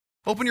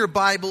Open your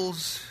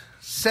Bibles,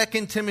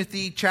 2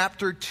 Timothy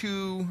chapter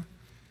 2,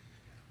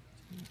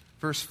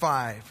 verse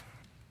 5.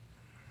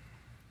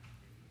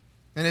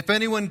 And if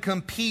anyone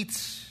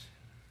competes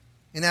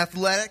in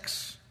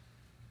athletics,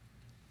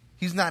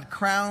 he's not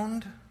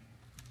crowned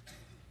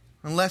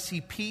unless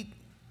he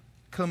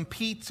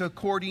competes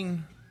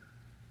according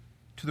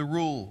to the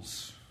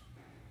rules.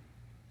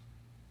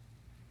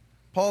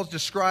 Paul's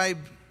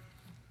described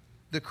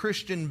the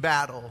Christian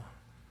battle,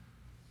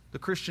 the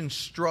Christian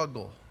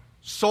struggle.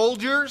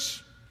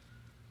 Soldiers,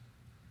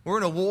 we're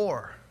in a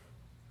war.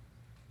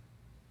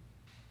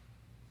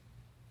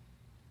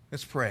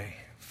 Let's pray.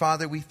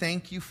 Father, we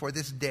thank you for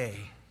this day.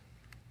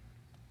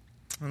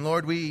 And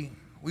Lord, we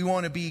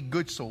want to be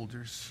good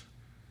soldiers.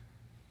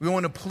 We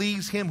want to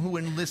please Him who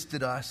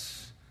enlisted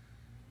us.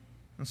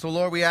 And so,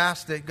 Lord, we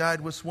ask that,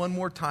 God, just one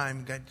more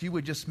time, God, you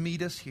would just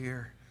meet us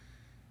here.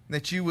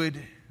 That you would,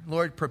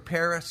 Lord,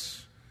 prepare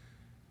us.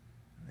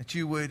 That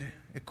you would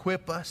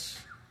equip us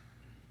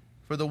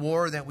for the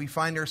war that we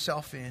find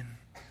ourselves in.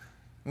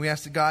 We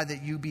ask, God,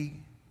 that you be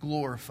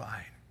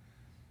glorified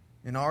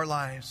in our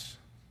lives.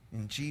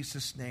 In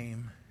Jesus'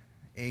 name,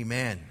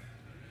 amen.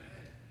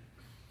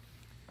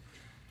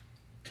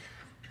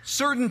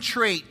 Certain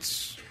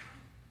traits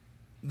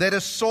that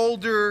a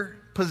soldier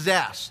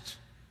possessed,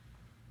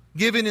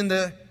 given in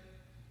the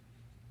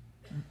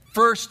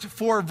first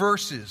 4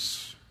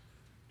 verses.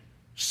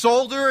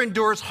 Soldier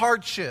endures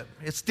hardship.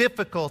 It's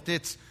difficult.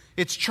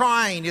 It's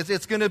trying.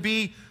 It's going to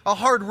be a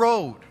hard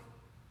road.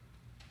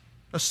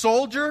 A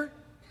soldier,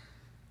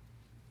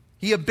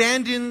 he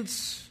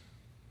abandons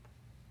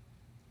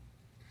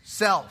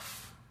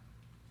self.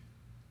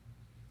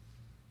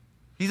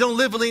 He don't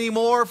live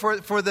anymore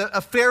for the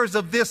affairs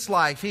of this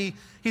life.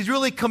 He's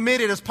really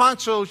committed. As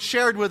Pancho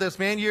shared with us,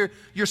 man,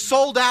 you're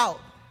sold out.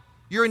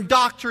 You're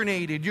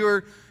indoctrinated.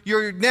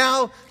 You're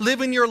now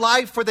living your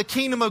life for the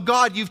kingdom of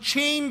God. You've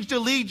changed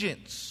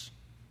allegiance.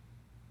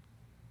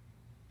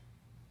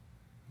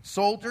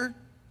 Soldier,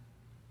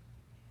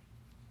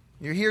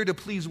 you're here to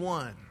please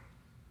one.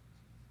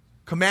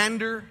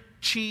 Commander,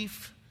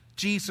 Chief,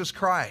 Jesus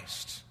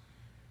Christ.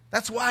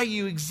 That's why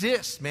you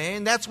exist,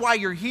 man. That's why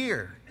you're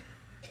here.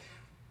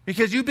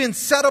 Because you've been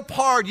set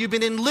apart. You've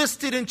been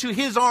enlisted into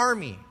His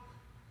army.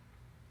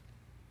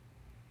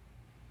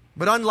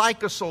 But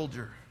unlike a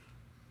soldier,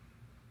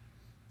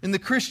 in the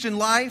Christian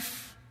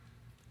life,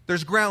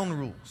 there's ground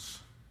rules.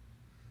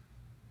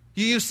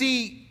 You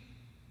see,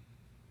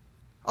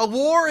 a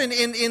war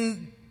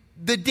in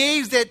the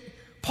days that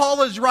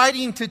Paul is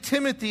writing to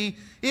Timothy,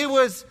 it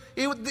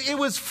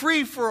was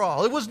free for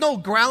all. It was no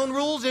ground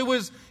rules. It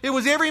was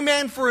every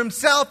man for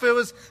himself. It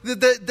was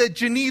the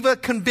Geneva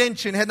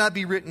Convention had not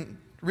been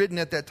written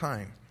at that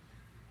time.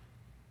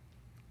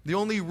 The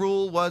only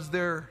rule was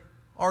there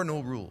are no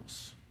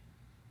rules.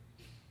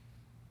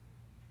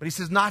 But he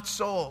says, not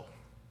so.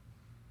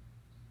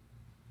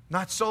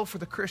 Not so for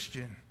the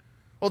Christian.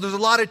 Well, there's a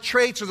lot of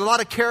traits, there's a lot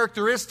of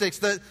characteristics,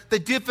 the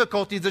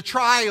difficulties, the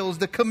trials,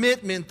 the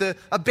commitment, the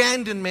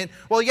abandonment.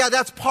 Well, yeah,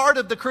 that's part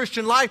of the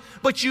Christian life,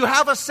 but you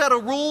have a set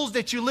of rules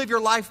that you live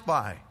your life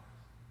by.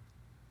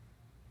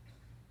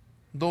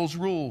 Those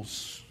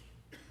rules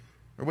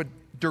are what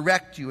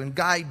direct you and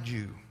guide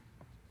you.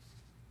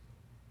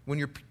 When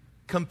you're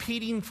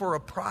competing for a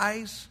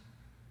prize,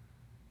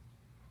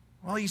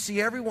 well, you see,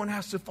 everyone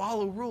has to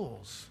follow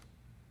rules.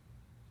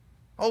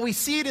 Oh, we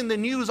see it in the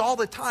news all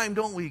the time,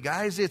 don't we,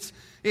 guys?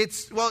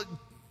 Well,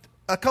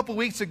 a couple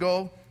weeks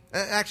ago,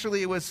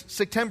 actually it was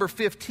September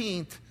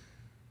 15th,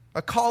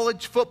 a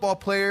college football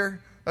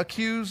player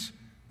accused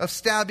of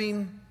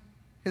stabbing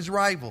his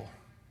rival.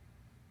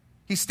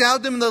 He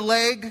stabbed him in the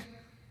leg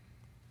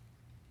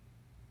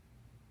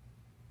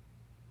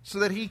so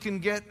that he can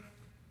get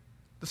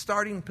the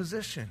starting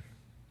position.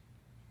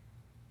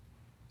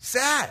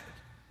 Sad.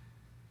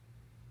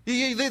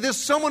 There's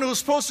someone who's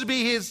supposed to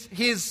be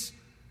his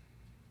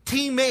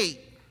teammate.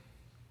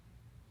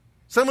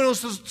 Someone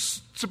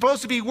who's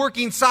supposed to be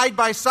working side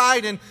by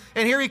side, and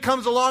here he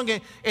comes along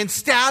and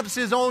stabs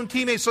his own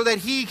teammate so that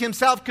he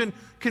himself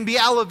can be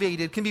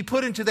elevated, can be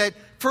put into that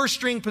first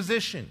string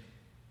position.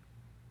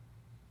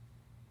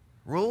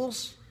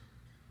 Rules?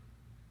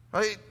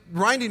 It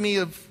reminded me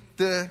of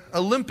the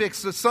Olympics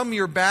some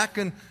year back,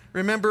 and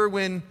remember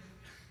when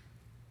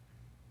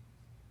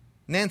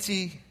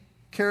Nancy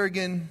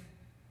Kerrigan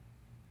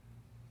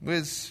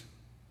was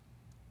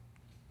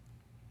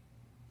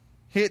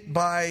hit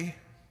by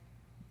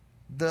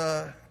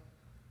the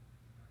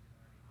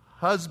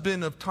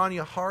husband of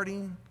Tanya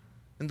Harding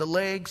in the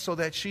leg so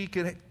that she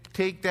could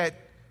take that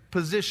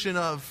position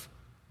of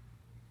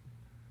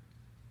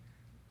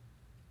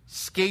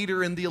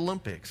skater in the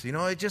Olympics. You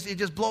know, it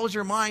just blows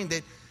your mind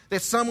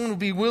that someone would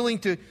be willing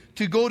to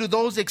go to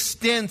those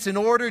extents in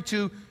order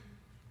to...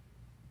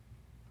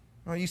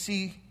 Well, you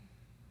see,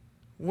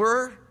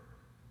 we're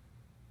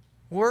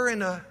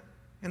in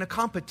a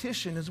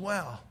competition as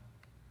well.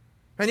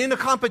 And in a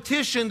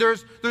competition,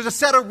 there's a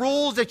set of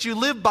rules that you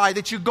live by,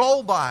 that you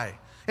go by.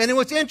 And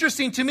what's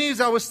interesting to me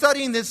as I was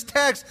studying this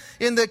text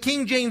in the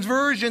King James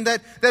Version,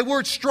 that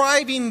word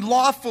striving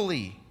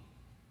lawfully.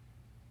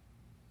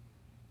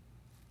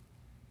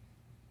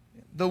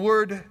 The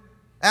word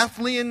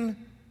athlein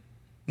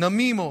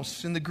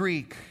namimos in the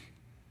Greek.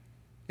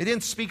 It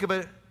didn't speak of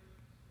an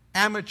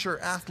amateur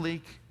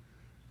athlete.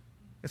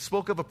 It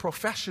spoke of a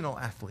professional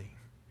athlete.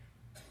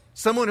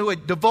 Someone who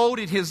had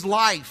devoted his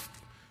life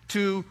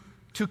to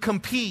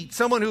compete.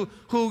 Someone who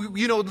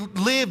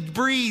lived,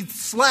 breathed,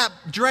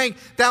 slept, drank.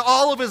 That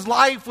all of his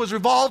life was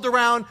revolved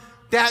around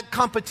that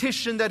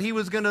competition that he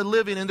was going to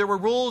live in. And there were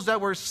rules that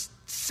were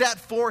set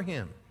for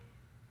him.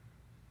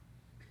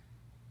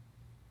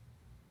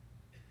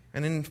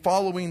 And in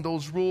following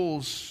those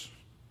rules,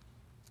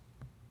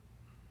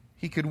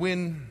 he could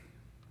win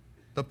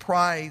the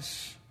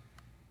prize.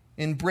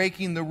 In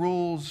breaking the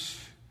rules,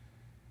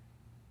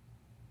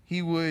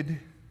 he would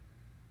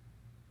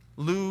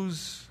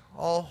lose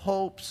all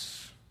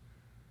hopes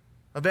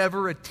of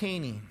ever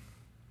attaining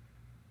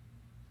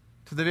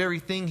to the very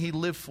thing he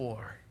lived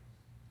for.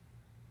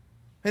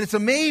 And it's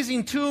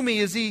amazing to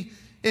me as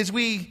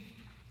we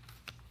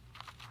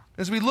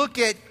look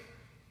at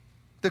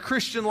the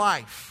Christian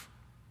life.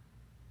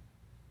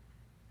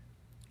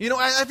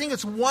 I think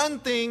it's one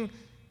thing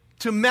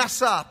to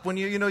mess up when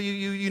you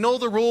know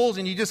the rules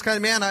and you just kind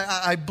of, man,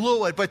 I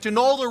blew it. But to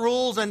know the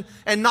rules and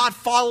not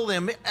follow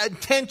them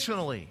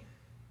intentionally.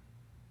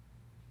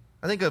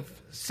 I think of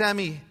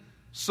Sammy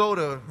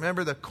Soda.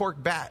 Remember the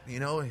cork bat? I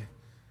didn't know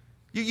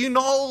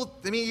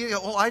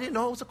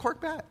it was a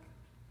cork bat.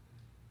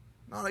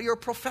 No, you're a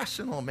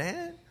professional,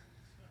 man.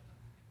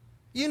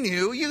 You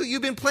knew.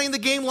 You've been playing the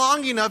game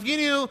long enough. You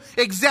knew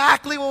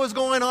exactly what was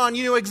going on.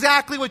 You knew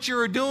exactly what you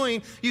were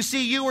doing. You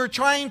see, you were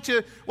trying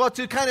to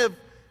kind of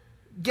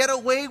get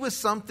away with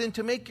something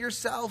to make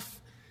yourself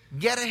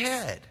get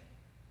ahead.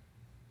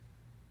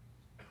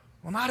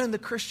 Well, not in the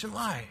Christian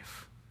life.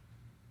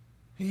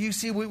 You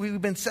see,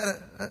 we've been set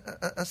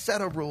a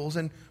set of rules.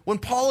 And when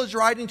Paul is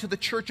writing to the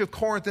church of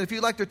Corinth, and if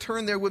you'd like to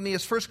turn there with me,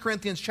 it's 1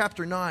 Corinthians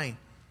chapter 9.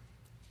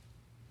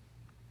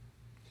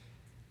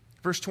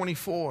 Verse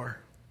 24.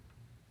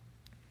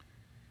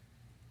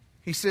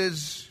 He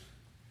says,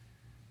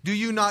 "Do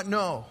you not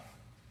know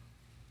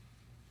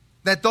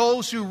that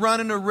those who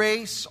run in a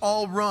race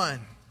all run,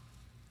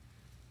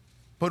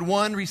 but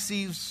one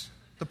receives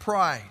the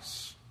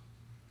prize?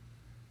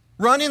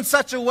 Run in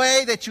such a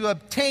way that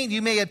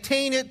you may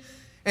obtain it,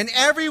 and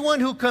everyone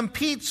who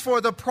competes for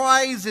the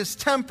prize is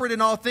temperate in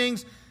all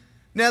things.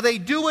 Now they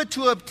do it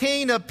to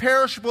obtain a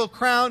perishable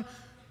crown,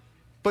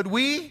 but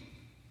we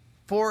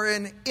for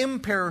an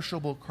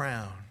imperishable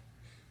crown.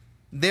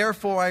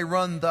 Therefore I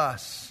run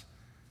thus,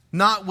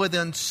 not with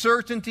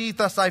uncertainty.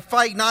 Thus I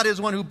fight not as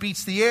one who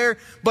beats the air,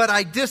 but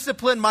I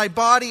discipline my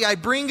body. I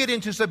bring it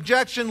into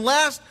subjection,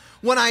 lest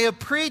when I have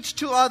preached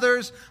to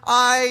others,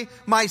 I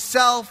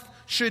myself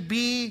should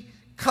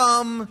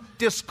become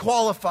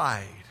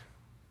disqualified."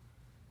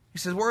 He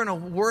says, we're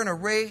in a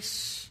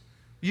race.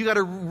 You got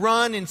to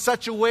run in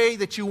such a way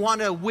that you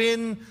want to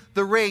win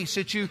the race.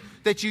 That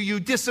you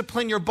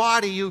discipline your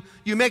body.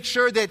 You make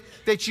sure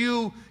that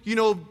you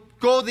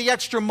go the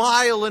extra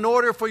mile in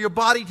order for your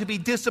body to be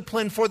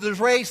disciplined for the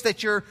race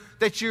that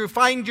you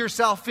find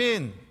yourself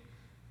in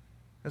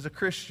as a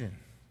Christian,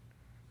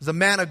 as a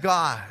man of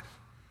God.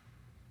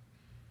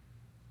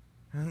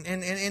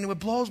 And what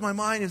blows my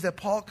mind is that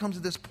Paul comes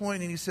to this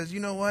point and he says, you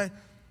know what?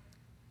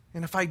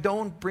 And if I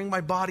don't bring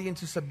my body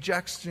into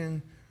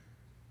subjection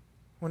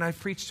when I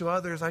preach to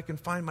others, I can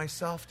find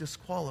myself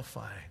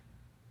disqualified.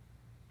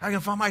 I can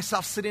find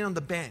myself sitting on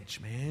the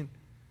bench, man.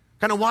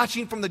 Kind of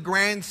watching from the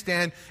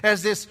grandstand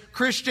as this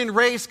Christian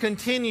race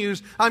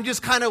continues. I'm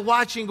just kind of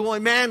watching,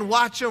 going, man,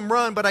 watch them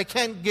run, but I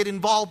can't get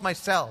involved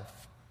myself.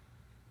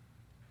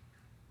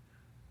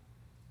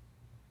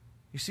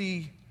 You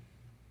see,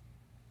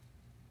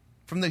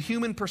 from the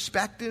human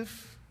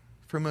perspective,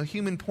 from a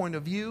human point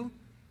of view,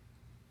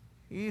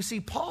 you see,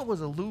 Paul was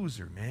a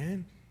loser,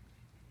 man.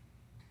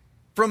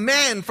 From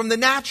the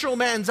natural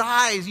man's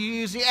eyes,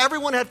 you see,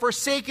 everyone had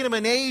forsaken him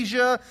in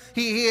Asia.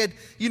 He had,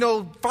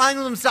 found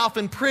himself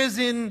in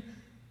prison.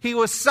 He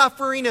was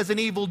suffering as an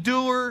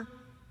evildoer.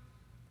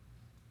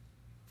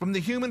 From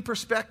the human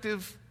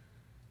perspective,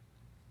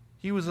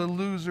 he was a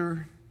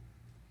loser.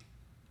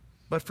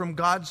 But from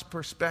God's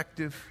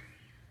perspective,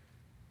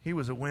 he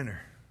was a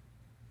winner.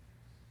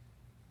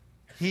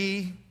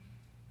 He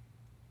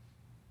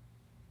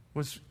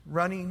was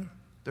running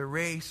the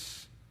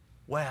race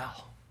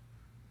well.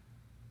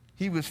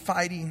 He was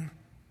fighting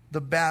the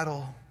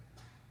battle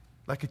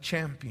like a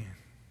champion.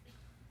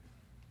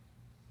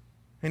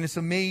 And it's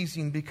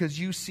amazing because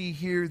you see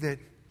here that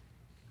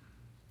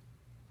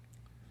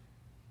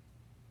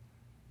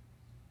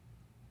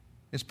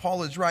as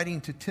Paul is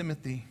writing to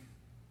Timothy,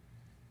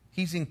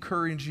 he's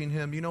encouraging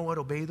him, you know what,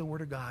 obey the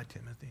word of God,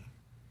 Timothy.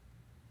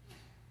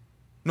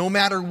 No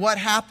matter what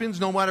happens,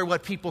 no matter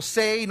what people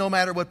say, no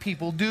matter what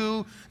people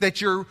do,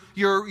 that you're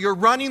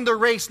running the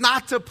race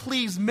not to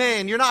please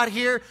men. You're not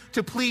here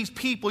to please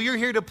people. You're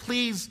here to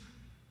please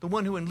the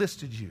one who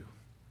enlisted you.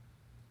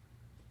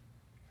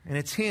 And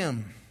it's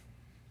Him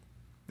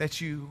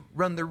that you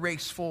run the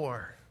race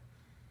for.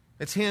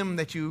 It's Him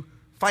that you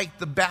fight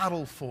the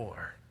battle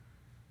for.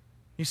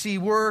 You see,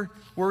 we're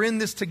in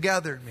this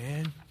together,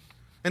 man.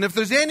 And if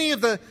there's any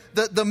of the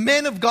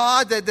men of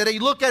God that I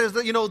look at as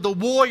the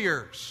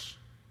warriors,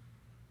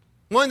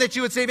 one that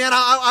you would say, man,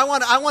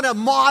 I want to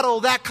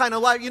model that kind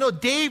of life.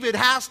 David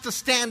has to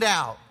stand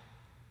out.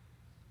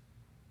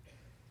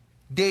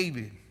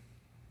 David.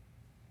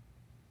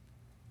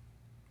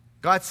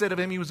 God said of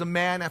him, he was a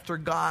man after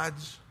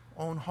God's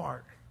own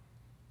heart.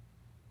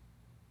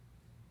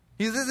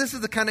 This is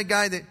the kind of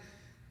guy that,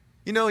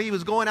 he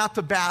was going out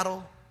to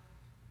battle.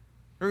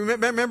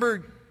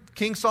 Remember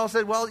King Saul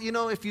said, well,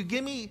 if you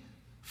give me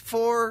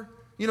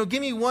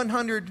give me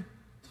 100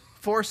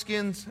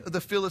 foreskins of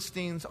the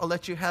Philistines, I'll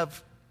let you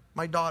have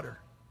my daughter.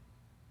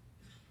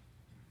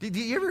 Did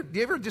you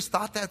ever just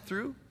thought that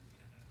through?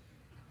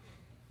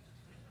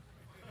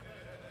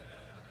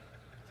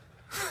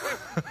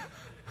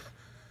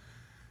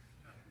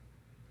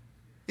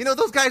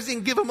 Those guys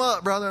didn't give him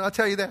up, brother, I'll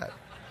tell you that.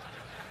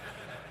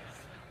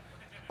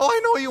 Oh, I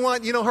know you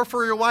want, her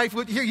for your wife.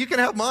 Here, you can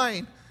have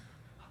mine.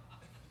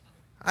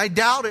 I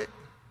doubt it.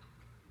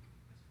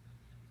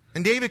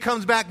 And David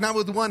comes back not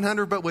with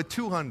 100, but with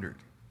 200.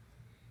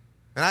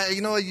 And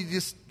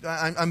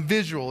I'm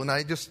visual, and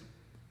I just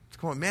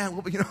going, man,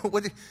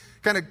 what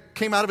kind of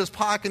came out of his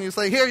pocket, and he was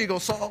like, here you go,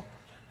 Saul.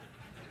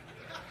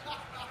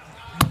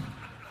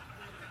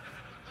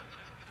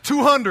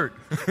 200.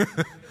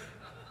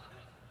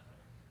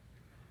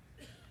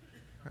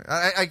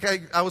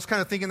 I was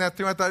kind of thinking that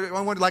through. I thought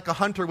I wanted like a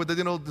hunter with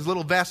his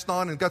little vest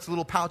on and got some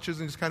little pouches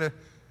and just kind of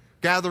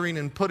gathering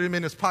and put him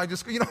in his pocket.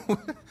 Just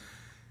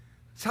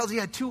tells he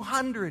had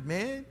 200,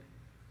 man.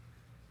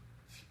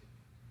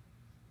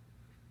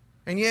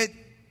 And yet,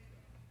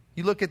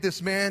 you look at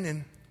this man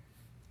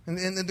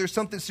and there's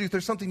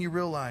something you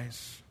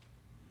realize.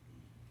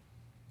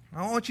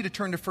 I want you to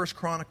turn to 1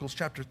 Chronicles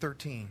chapter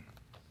 13.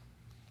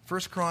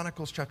 1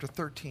 Chronicles chapter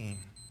 13.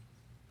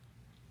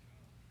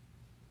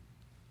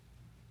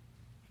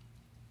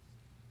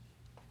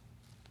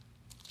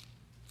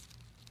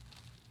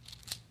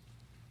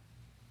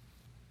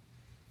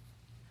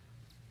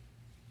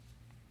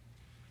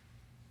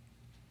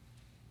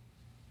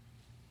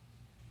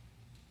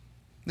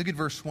 Look at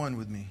verse 1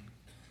 with me.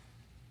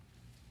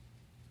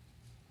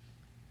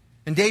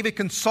 And David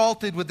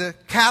consulted with the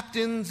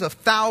captains of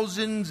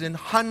thousands and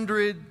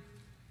hundreds,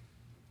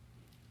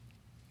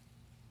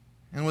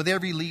 and with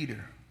every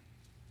leader.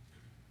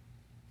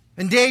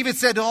 And David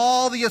said to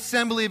all the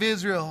assembly of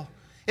Israel,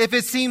 if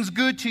it seems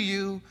good to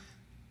you,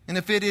 and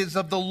if it is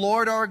of the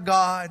Lord our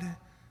God,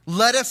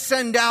 let us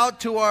send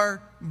out to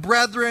our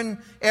brethren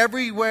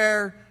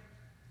everywhere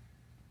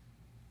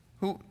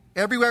who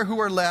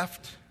are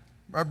left.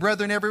 Our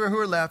brethren everywhere who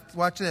are left,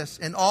 watch this,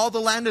 in all the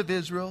land of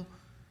Israel,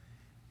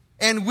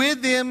 and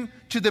with them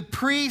to the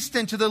priests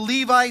and to the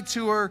Levites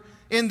who are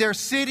in their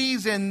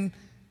cities and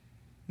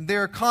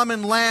their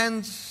common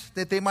lands,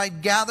 that they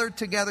might gather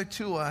together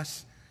to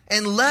us.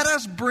 And let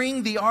us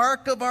bring the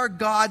ark of our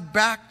God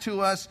back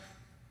to us,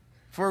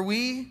 for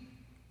we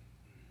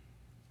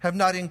have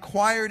not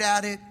inquired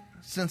at it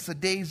since the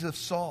days of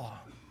Saul.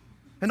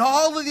 And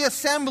all of the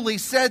assembly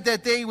said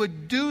that they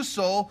would do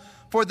so,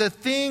 for the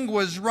thing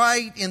was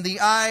right in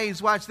the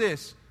eyes, watch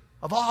this,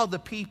 of all the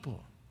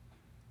people.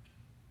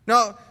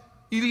 Now,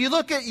 you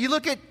look at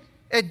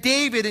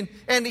David,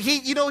 and he,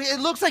 it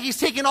looks like he's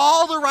taking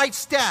all the right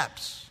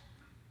steps.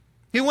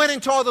 He went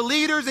into all the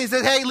leaders, and he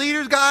said, hey,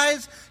 leaders,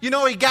 guys, he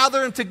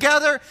gathered them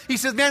together. He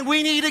says, man,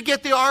 we need to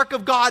get the ark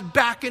of God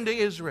back into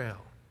Israel.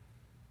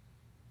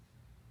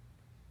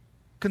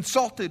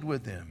 Consulted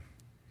with them.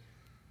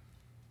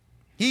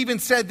 He even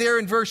said there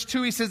in verse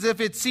 2, he says, if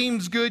it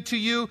seems good to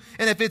you,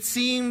 and if it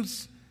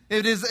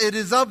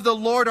is of the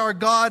Lord our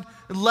God,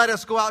 let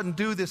us go out and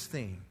do this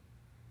thing.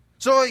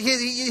 So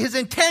his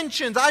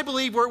intentions, I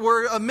believe,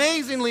 were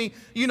amazingly,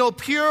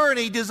 pure, and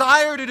he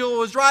desired to do what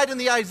was right in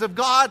the eyes of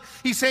God.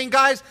 He's saying,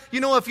 guys,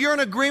 if you're in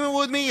agreement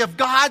with me, if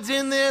God's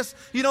in this,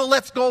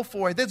 let's go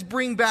for it. Let's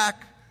bring back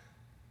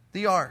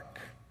the ark.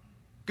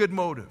 Good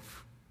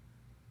motive.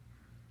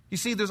 You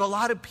see, there's a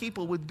lot of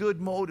people with good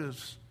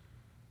motives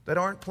that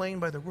aren't playing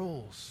by the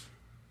rules.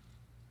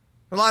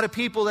 A lot of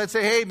people that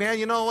say, hey, man,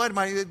 you know what?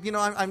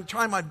 I'm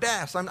trying my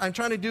best. I'm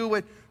trying to do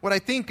what I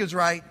think is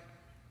right.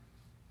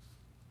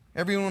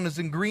 Everyone is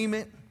in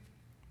agreement.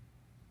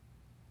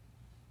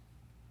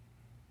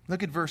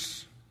 Look at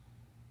verse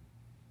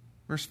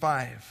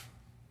 5.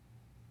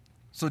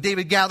 So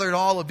David gathered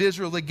all of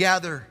Israel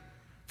together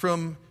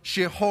from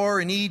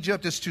Shihor in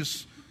Egypt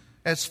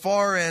as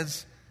far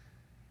as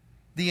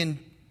the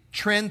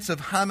entrance of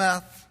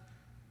Hamath,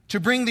 to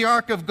bring the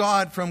ark of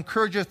God from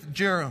Kirjath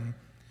Jearim.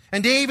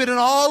 And David and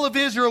all of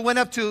Israel went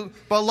up to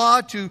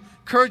Baalah, to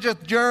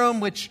Kirjath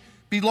Jearim, which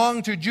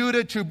belonged to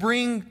Judah, to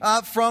bring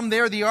up from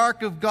there the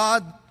ark of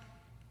God,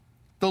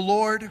 the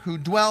Lord, who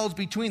dwells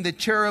between the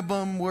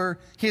cherubim, where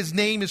his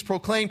name is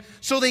proclaimed.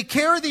 So they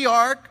carried the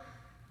ark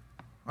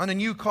on a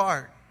new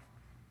cart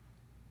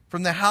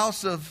from the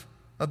house of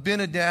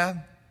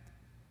Abinadab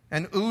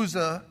and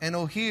Uzzah and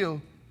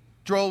Ahio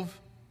drove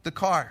the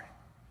cart.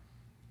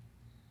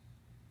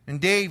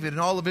 And David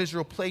and all of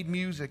Israel played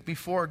music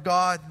before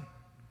God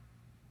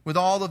with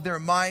all of their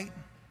might,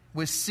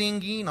 with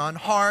singing on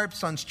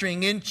harps, on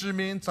string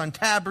instruments, on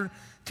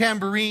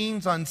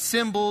tambourines, on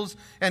cymbals,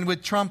 and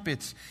with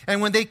trumpets.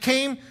 And when they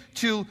came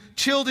to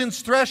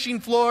Children's threshing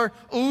floor,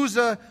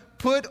 Uzzah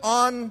put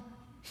out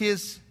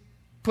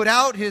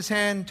his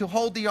hand to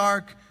hold the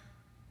ark,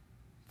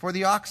 for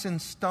the oxen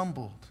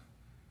stumbled.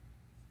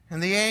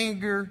 And the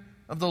anger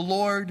of the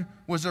Lord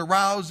was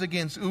aroused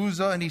against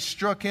Uzzah, and he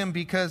struck him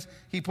because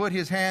he put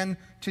his hand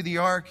to the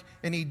ark,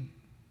 and he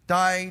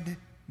died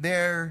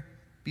there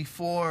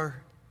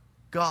before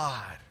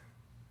God.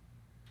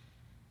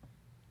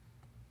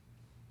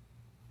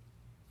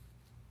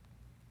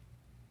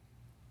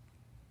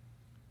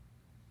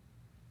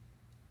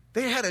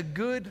 They had a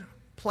good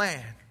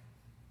plan.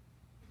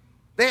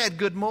 They had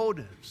good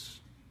motives.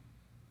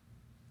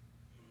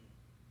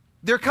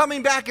 They're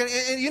coming back,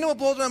 and you know what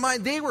blows my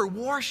mind? They were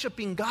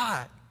worshiping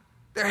God.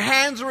 Their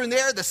hands were in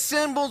there. The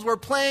cymbals were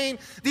playing.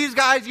 These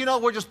guys,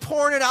 were just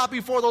pouring it out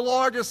before the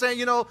Lord, just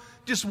saying,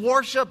 just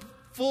worship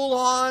full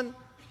on.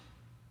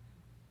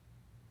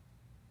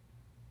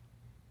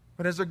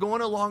 But as they're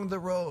going along the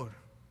road,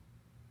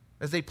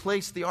 as they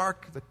place the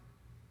Ark, the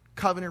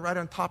covenant, right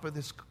on top of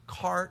this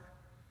cart,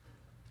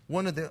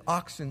 one of the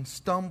oxen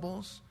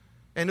stumbles.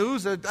 And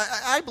Uzzah,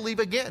 I believe,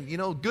 again,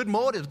 good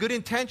motives, good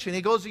intention.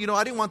 He goes, you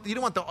didn't want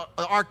the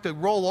ark to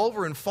roll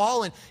over and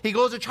fall. And he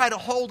goes to try to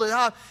hold it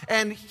up,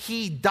 and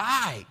he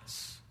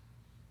dies.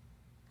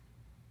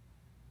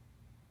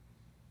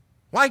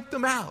 Wiped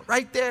them out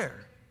right there.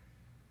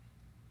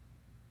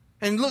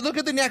 And look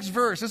at the next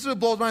verse. This is what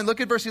blows my mind. Look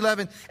at verse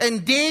 11.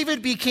 And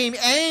David became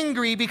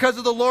angry because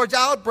of the Lord's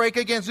outbreak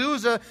against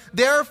Uzzah.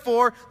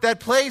 Therefore, that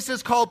place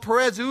is called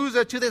Perez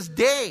Uzzah to this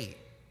day.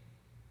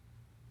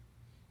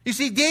 You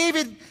see,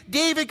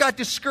 David got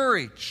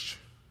discouraged.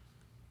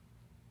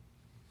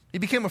 He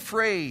became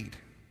afraid.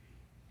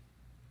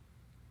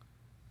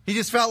 He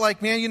just felt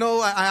like, man,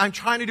 I'm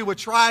trying to do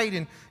what's right.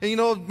 And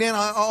man,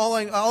 all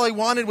I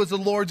wanted was the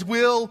Lord's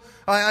will.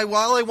 All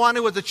I wanted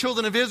was the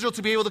children of Israel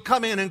to be able to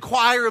come in and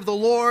inquire of the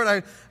Lord.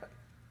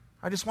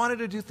 I just wanted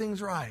to do things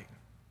right.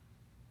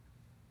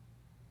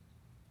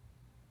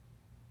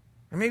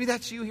 And maybe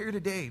that's you here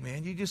today,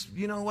 man.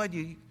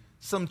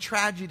 Some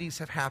tragedies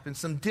have happened,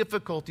 some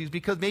difficulties,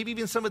 because maybe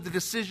even some of the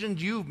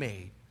decisions you've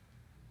made.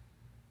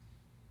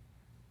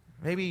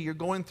 Maybe you're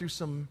going through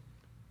some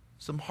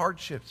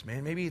hardships,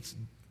 man. Maybe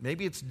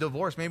it's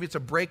divorce. Maybe it's a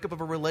breakup of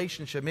a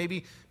relationship.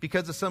 Maybe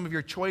because of some of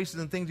your choices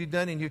and things you've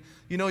done, and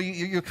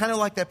you're kind of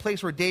like that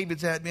place where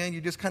David's at, man.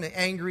 You're just kind of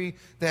angry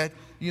that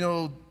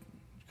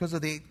because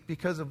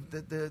of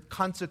the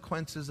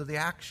consequences of the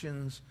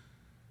actions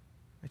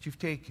that you've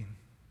taken.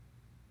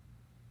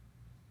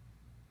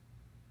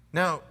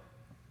 Now,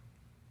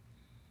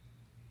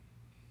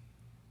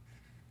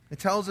 it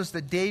tells us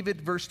that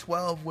David, verse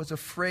 12, was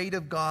afraid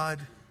of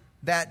God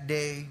that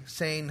day,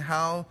 saying,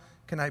 "How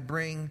can I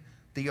bring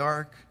the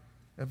ark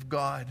of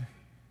God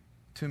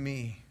to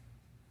me?"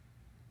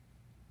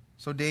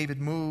 So David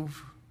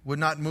would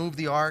not move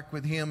the ark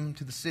with him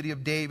to the city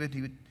of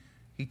David.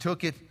 He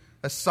took it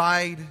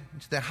aside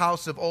to the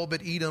house of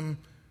Obed-Edom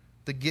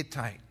the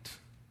Gittite.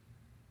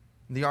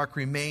 And the ark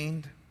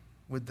remained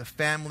with the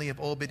family of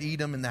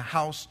Obed-Edom in the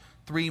house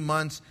 3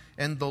 months,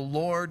 and the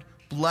Lord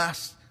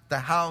blessed the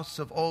house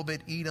of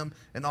Obed-Edom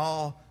and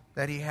all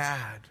that he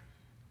had.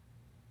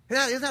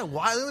 Isn't that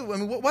wild? I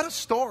mean, what a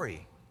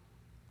story.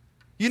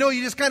 You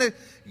just kind of,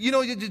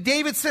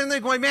 David's sitting there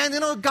going, man,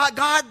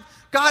 God,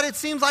 it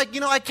seems like,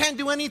 I can't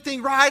do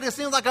anything right. It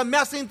seems like I'm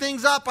messing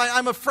things up.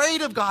 I'm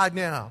afraid of God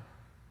now.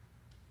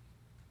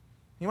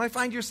 You might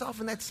find yourself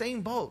in that same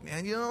boat,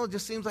 man. It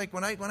just seems like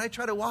when I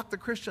try to walk the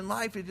Christian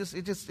life,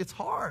 it's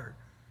hard.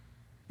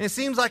 And it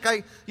seems like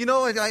I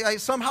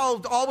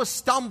somehow always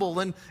stumble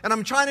and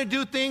I'm trying to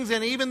do things,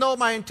 and even though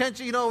my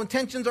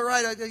intentions are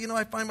right,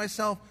 I find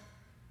myself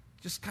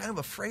just kind of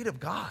afraid of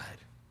God.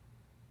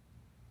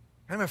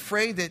 I'm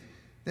afraid that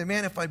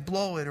man, if I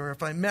blow it or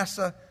if I mess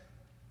up,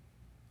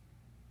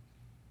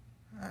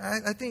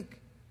 I think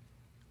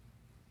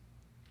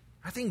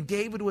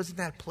David was in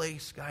that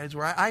place, guys,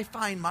 where I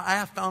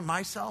have found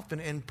myself,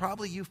 and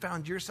probably you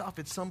found yourself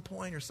at some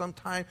point or some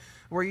time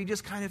where you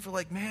just kind of feel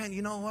like, man,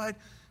 you know what?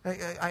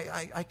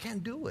 I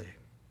can't do it.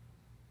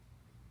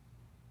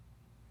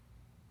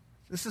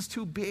 This is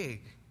too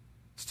big.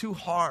 It's too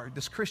hard.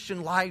 This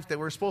Christian life that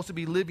we're supposed to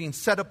be living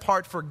set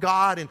apart for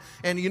God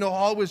and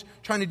always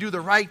trying to do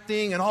the right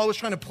thing and always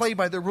trying to play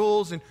by the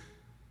rules. And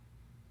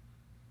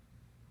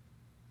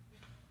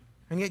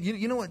yet,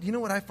 you know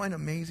what I find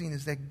amazing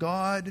is that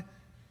God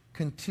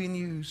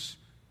continues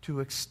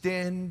to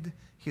extend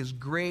His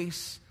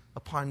grace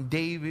upon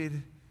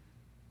David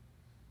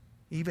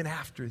even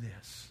after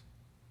this.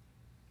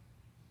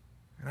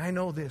 And I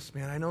know this,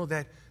 man. I know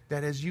that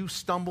as you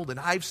stumbled and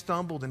I've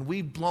stumbled and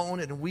we've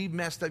blown it and we've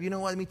messed up, you know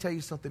what? Let me tell you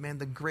something, man.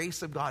 The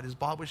grace of God, as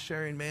Bob was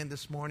sharing, man,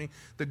 this morning,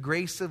 the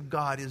grace of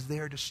God is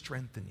there to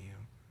strengthen you.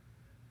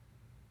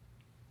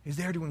 He's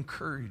there to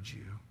encourage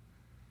you.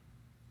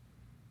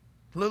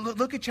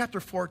 Look at chapter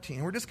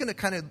 14. We're just going to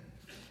kind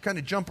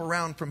of jump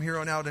around from here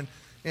on out,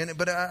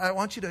 but I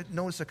want you to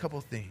notice a couple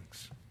of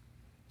things.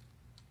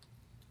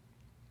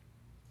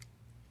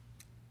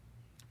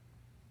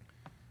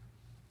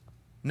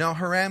 Now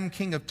Hiram,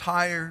 king of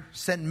Tyre,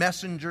 sent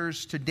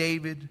messengers to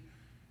David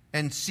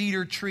and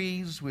cedar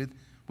trees with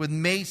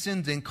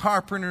masons and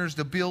carpenters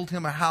to build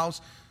him a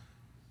house.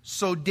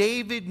 So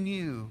David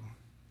knew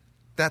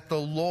that the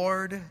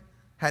Lord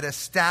had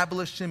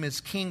established him as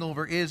king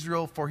over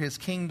Israel, for his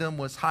kingdom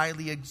was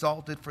highly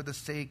exalted for the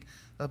sake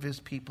of his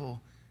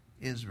people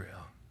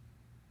Israel.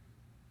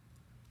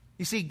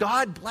 You see,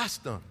 God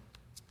blessed him.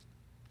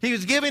 He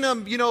was giving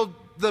him,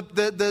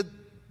 the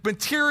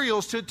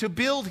materials to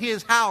build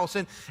his house.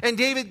 And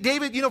David,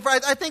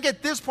 I think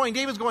at this point,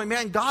 David's going,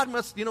 man, God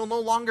must, no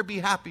longer be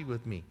happy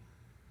with me.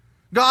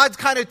 God's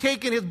kind of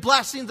taken his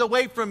blessings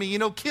away from me,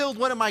 killed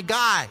one of my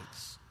guys.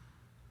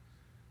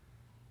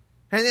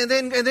 And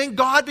then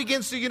God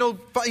begins to,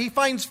 he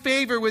finds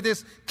favor with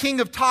this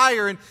king of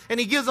Tyre, and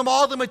he gives him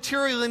all the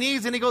material he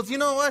needs, and he goes, you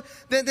know what?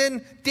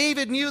 Then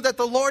David knew that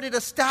the Lord had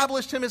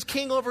established him as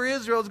king over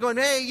Israel. He's going,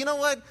 hey, you know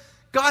what?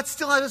 God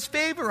still has his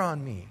favor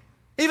on me.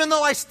 Even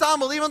though I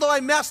stumbled, even though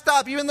I messed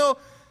up, even though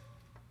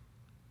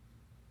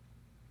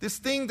this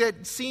thing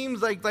that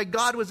seems like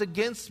God was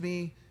against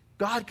me,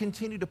 God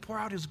continued to pour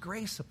out his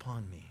grace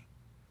upon me.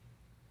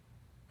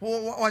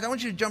 Well, I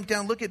want you to jump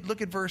down. Look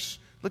at verse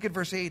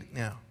 8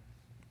 now.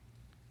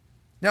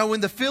 Now,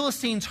 when the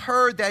Philistines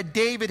heard that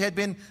David had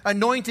been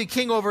anointed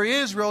king over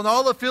Israel, and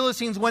all the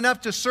Philistines went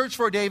up to search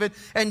for David,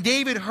 and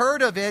David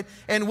heard of it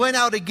and went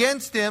out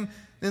against him,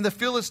 then the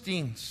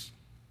Philistines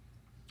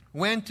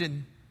went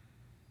and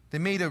they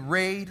made a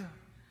raid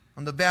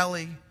on the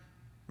valley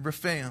of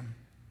Rephaim.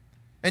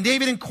 And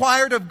David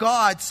inquired of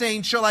God,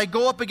 saying, shall I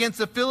go up against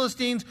the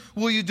Philistines?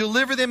 Will you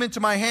deliver them into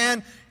my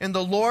hand? And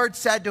the Lord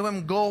said to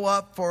him, go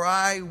up, for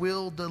I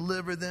will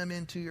deliver them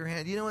into your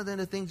hand. You know one of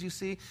the things you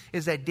see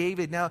is that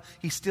David now,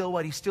 he's still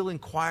what? He's still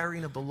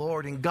inquiring of the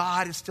Lord. And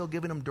God is still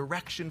giving him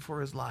direction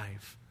for his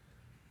life.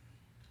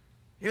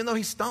 Even though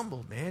he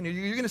stumbled, man.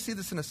 You're going to see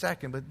this in a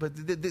second. But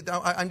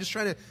I'm just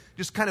trying to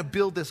just kind of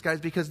build this, guys,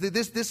 because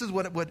this is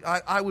what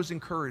I was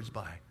encouraged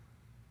by.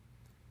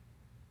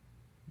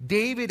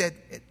 David at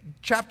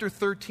chapter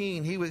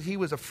 13, he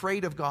was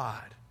afraid of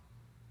God.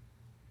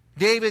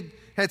 David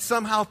had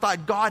somehow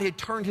thought God had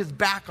turned his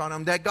back on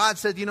him. That God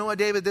said, you know what,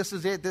 David, this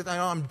is it.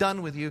 I'm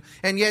done with you.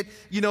 And yet,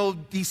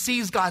 he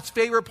sees God's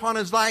favor upon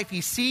his life.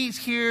 He sees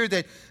here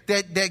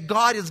that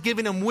God has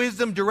given him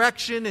wisdom,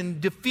 direction,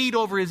 and defeat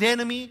over his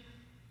enemy.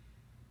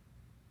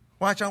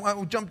 Watch, I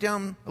will jump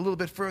down a little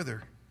bit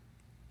further.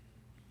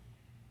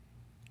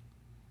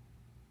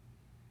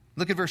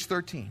 Look at verse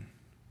 13.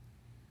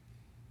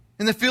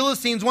 And the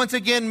Philistines once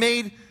again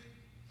made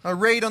a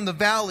raid on the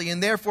valley,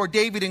 and therefore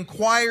David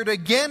inquired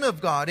again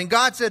of God. And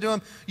God said to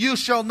him, you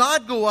shall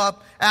not go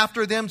up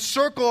after them,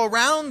 circle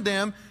around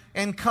them,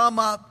 and come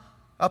up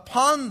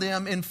upon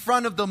them in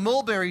front of the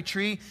mulberry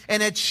tree.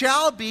 And it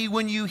shall be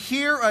when you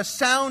hear a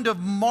sound of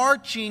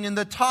marching in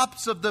the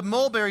tops of the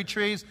mulberry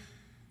trees,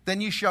 then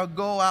you shall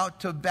go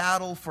out to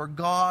battle, for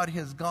God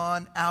has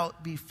gone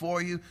out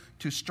before you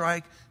to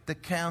strike the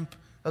camp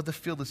of the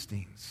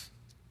Philistines.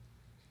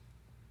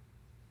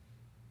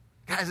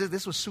 Guys,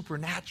 this was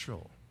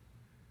supernatural.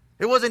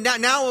 It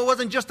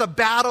wasn't just a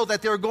battle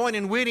that they were going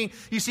and winning.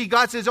 You see,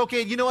 God says,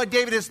 okay, you know what,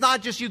 David, it's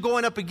not just you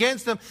going up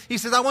against them. He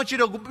says, I want you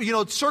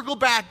to, circle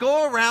back,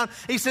 go around.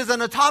 He says, on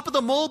the top of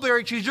the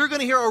mulberry trees, you're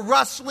going to hear a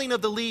rustling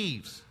of the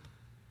leaves.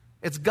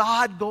 It's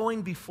God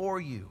going before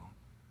you.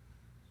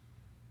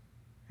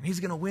 And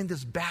he's going to win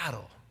this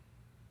battle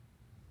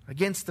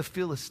against the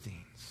Philistines.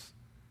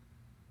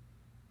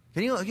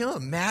 Can you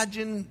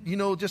imagine,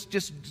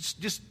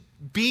 just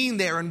being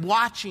there and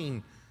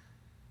watching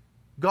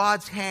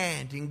God's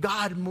hand and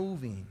God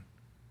moving.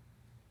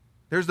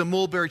 There's the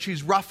mulberry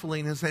trees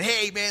ruffling and saying,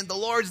 hey man, the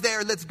Lord's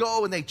there, let's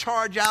go. And they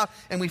charge out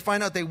and we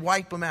find out they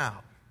wipe them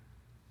out.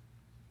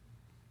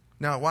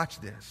 Now watch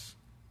this.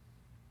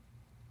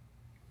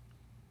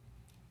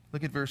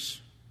 Look at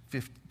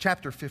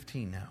chapter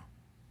 15 now.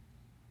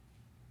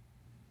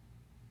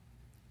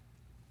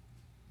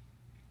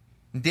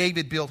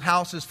 David built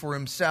houses for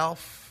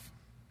himself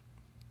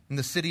in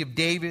the city of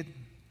David.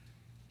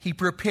 He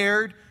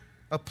prepared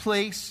a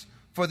place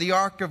for the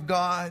ark of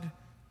God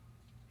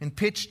and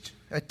pitched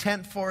a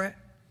tent for it.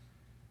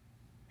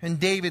 And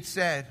David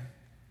said,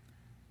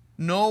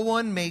 no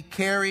one may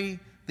carry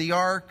the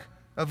ark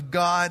of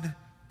God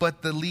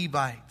but the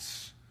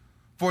Levites.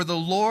 For the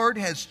Lord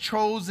has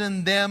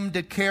chosen them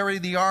to carry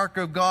the ark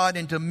of God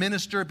and to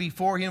minister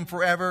before him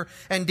forever.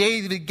 And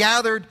David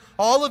gathered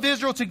all of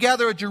Israel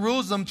together at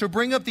Jerusalem to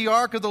bring up the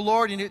ark of the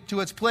Lord to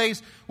its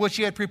place which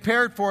he had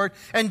prepared for it.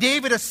 And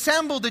David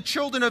assembled the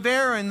children of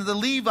Aaron, the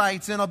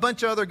Levites, and a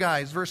bunch of other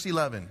guys. Verse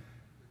 11.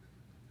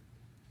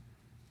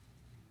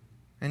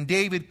 And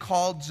David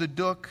called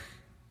Zadok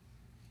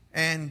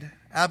and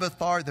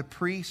Abiathar the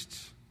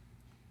priests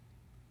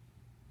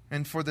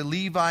and for the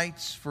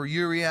Levites, for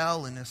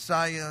Uriel and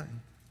Asaiah,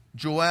 and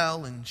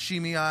Joel and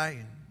Shimei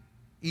and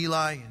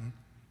Eli and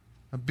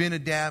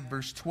Abinadab.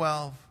 Verse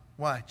 12,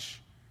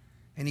 watch.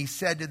 And he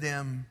said to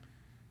them,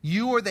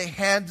 you are the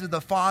heads of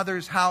the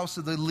father's house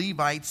of the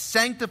Levites.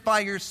 Sanctify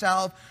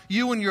yourself,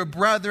 you and your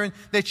brethren,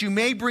 that you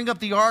may bring up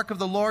the ark of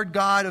the Lord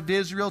God of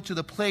Israel to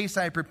the place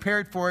I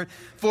prepared for it.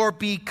 For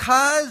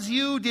because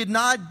you did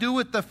not do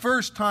it the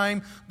first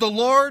time, the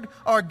Lord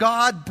our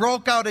God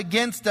broke out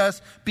against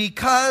us,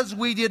 because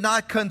we did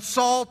not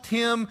consult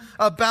him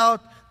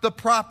about the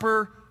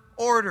proper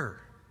order.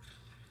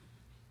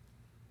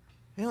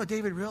 You know what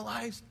David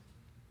realized?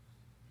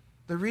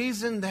 The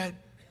reason that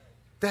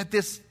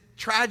this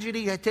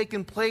tragedy had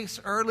taken place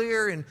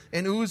earlier and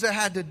Uzzah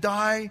had to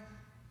die,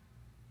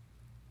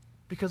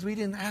 because we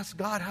didn't ask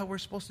God how we're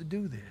supposed to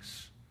do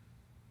this.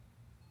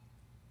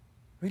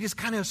 We just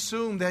kind of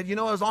assumed that,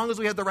 as long as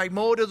we have the right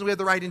motives, we have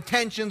the right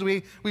intentions,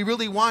 we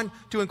really want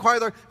to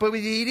inquire. But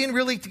he didn't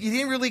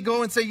really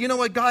go and say, you know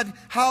what, God,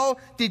 how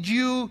did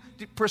you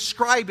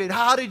prescribe it?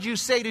 How did you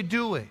say to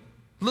do it?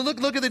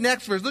 Look at the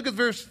next verse. Look at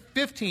verse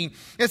 15.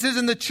 It says,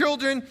 and the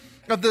children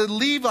of the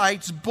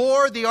Levites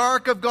bore the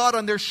ark of God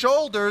on their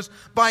shoulders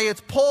by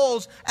its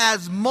poles,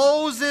 as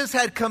Moses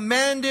had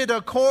commanded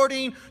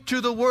according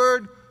to the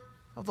word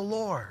of the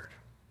Lord.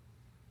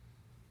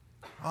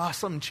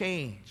 Something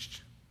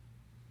changed.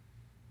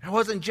 It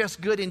wasn't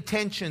just good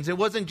intentions. It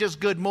wasn't just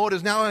good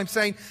motives. Now I'm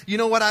saying, you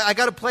know what? I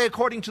got to play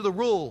according to the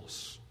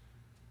rules.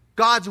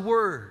 God's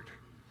word.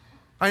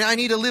 I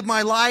need to live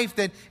my life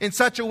that in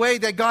such a way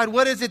that, God,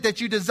 what is it that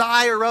you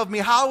desire of me?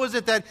 How is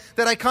it that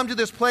I come to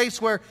this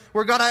place where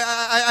God,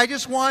 I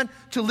just want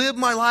to live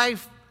my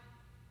life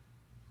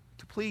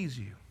to please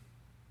you.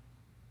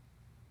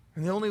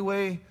 And the only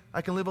way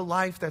I can live a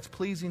life that's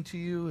pleasing to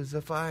you is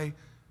if I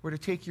were to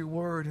take your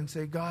word and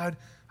say, God,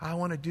 I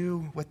want to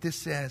do what this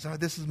says.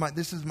 This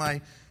is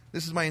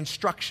my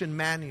instruction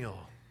manual.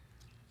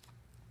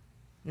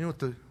 You know what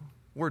the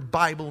word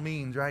Bible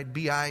means, right?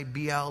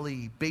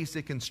 B-I-B-L-E.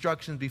 Basic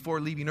instructions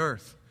before leaving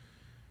earth.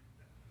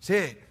 That's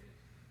it.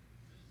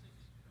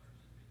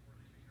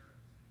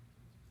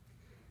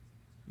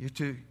 You're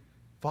to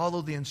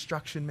follow the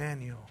instruction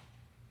manual.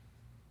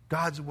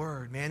 God's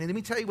word, man. And let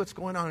me tell you what's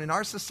going on. In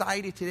our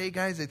society today,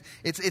 guys,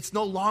 it's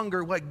no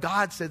longer what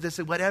God says. It's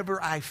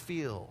whatever I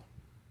feel.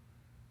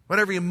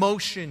 Whatever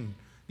emotion,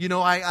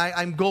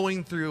 I'm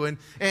going through.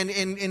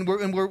 And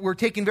we're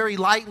taking very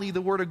lightly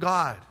the word of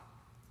God.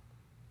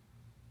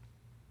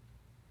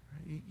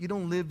 You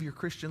don't live your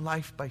Christian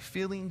life by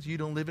feelings. You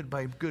don't live it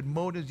by good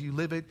motives. You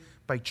live it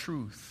by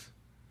truth.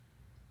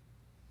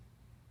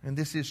 And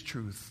this is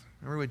truth.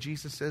 Remember what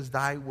Jesus says,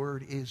 thy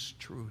word is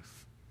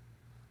truth.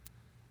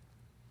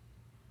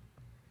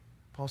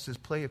 Paul says,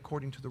 play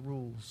according to the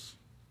rules.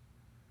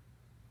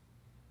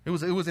 It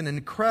was an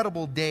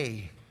incredible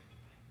day.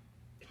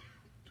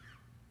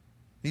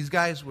 These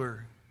guys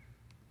were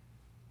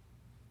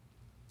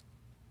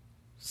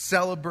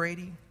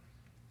celebrating.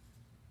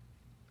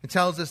 It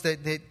tells us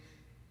that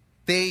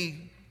they,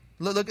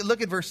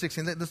 look at verse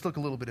 16. Let's look a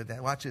little bit at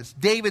that. Watch this.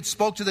 David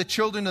spoke to the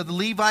children of the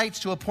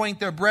Levites to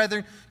appoint their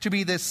brethren to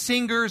be the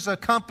singers,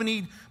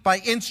 accompanied by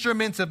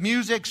instruments of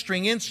music,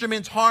 string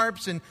instruments,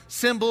 harps, and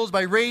cymbals,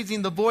 by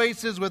raising the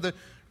voices with a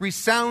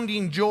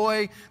resounding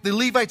joy. The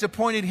Levites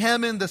appointed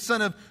Heman, the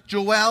son of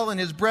Joel, and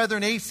his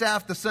brethren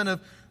Asaph, the son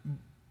of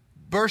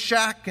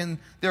Bershak, and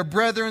their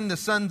brethren, the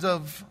sons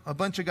of a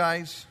bunch of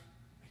guys.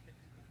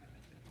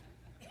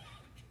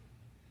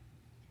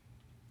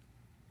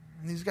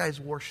 And these guys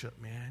worship,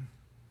 man.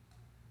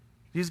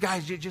 These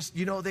guys they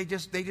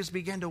just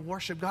began to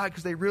worship God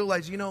because they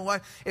realized, you know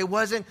what? It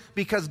wasn't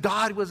because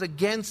God was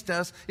against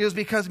us. It was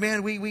because,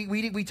 man, we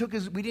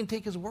didn't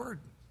take his word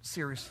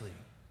seriously.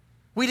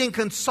 We didn't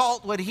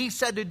consult what he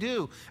said to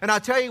do. And I'll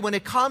tell you, when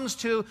it comes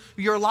to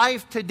your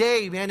life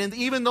today, man, and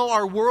even though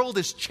our world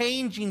is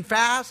changing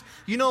fast,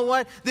 you know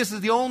what? This is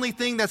the only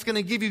thing that's going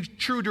to give you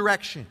true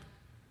direction.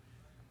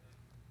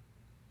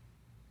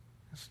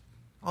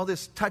 All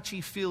this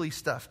touchy-feely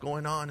stuff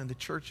going on in the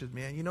churches,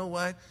 man. You know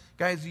what?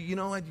 Guys, you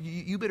know what?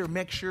 You better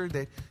make sure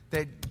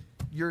that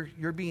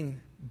you're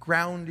being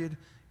grounded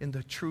in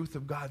the truth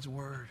of God's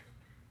word.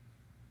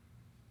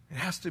 It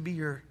has to be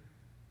your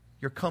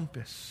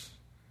compass.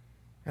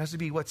 It has to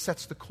be what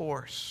sets the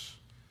course.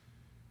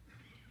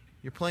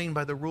 You're playing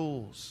by the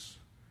rules.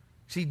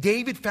 See,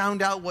 David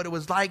found out what it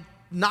was like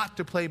not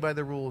to play by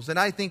the rules. And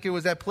I think it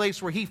was that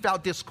place where he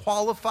felt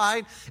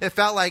disqualified. It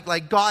felt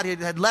like God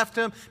had left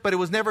him, but it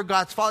was never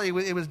God's fault. It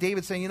was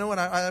David saying, you know what,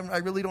 I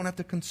really don't have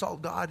to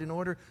consult God in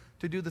order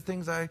to do the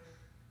things I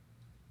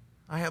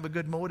have a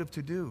good motive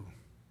to do.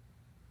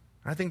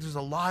 I think there's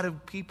a lot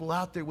of people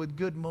out there with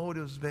good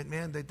motives, but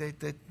man,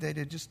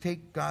 they just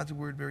take God's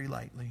word very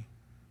lightly.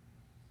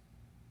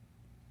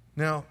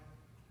 Now,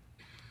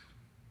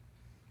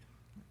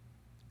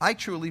 I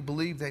truly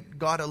believe that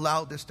God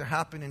allowed this to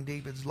happen in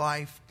David's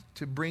life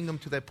to bring him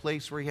to that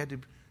place where he had to,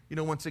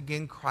 once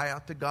again cry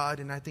out to God.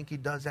 And I think he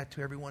does that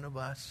to every one of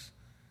us.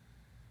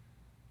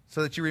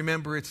 So that you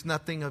remember it's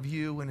nothing of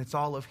you and it's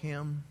all of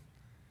him.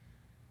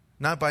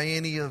 not by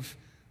any of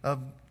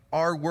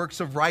our works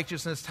of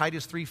righteousness.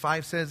 Titus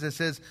 3:5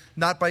 says,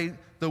 not by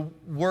the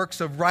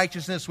works of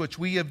righteousness which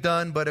we have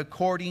done, but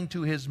according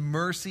to His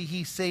mercy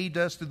He saved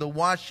us through the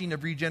washing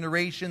of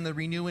regeneration, the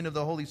renewing of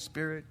the Holy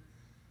Spirit.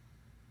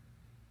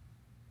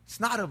 It's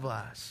not of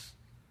us.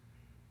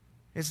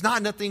 It's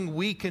not nothing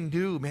we can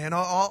do, man.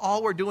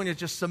 All we're doing is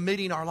just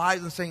submitting our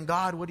lives and saying,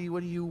 God, what do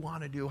you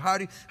want to do? How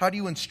do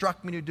you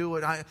instruct me to do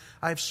it?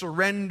 I've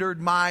surrendered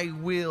my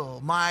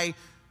will, my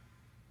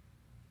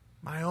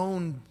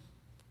own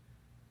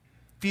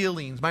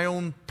feelings, my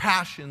own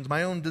passions,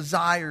 my own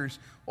desires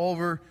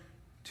over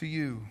to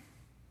you.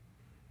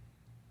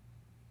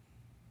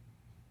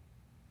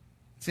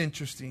 It's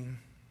interesting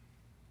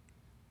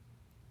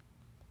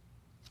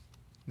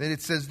that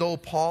it says, though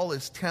Paul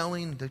is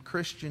telling the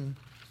Christian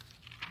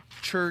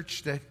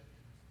church that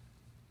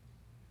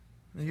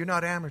you're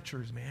not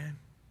amateurs, man.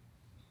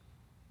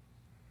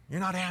 You're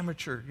not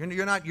amateur.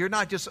 You're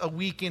not just a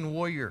weekend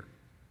warrior.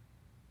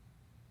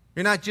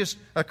 You're not just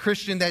a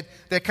Christian that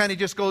kind of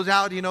just goes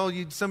out,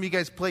 some of you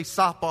guys play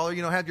softball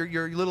or, have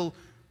your little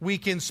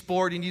weekend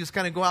sport and you just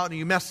kind of go out and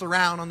you mess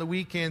around on the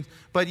weekends.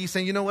 But he's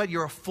saying, you know what?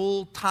 You're a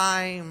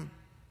full-time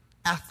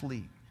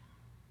athlete.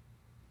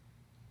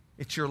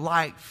 It's your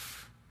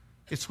life.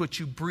 It's what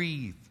you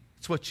breathe.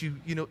 It's what you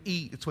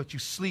eat. It's what you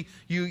sleep.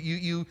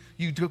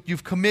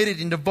 You've committed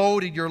and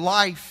devoted your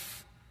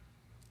life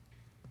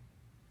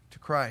to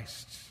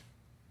Christ.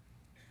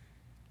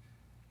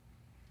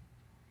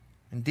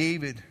 And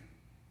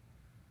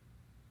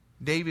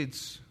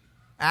David's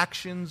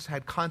actions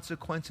had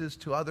consequences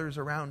to others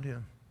around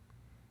him.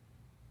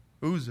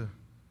 Uzzah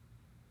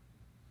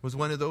was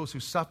one of those who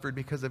suffered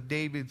because of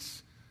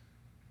David's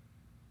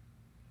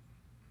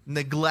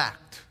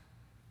neglect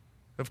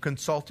of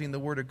consulting the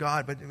Word of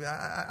God. But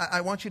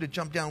I want you to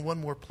jump down one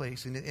more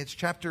place, and it's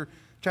chapter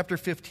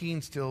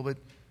 15 still, but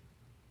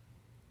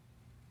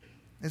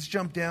let's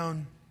jump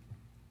down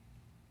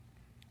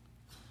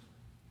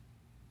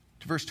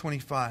to verse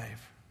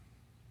 25.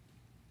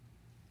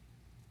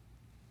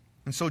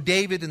 And so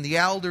David and the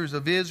elders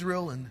of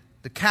Israel and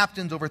the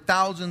captains over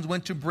thousands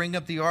went to bring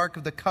up the ark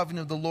of the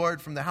covenant of the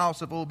Lord from the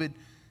house of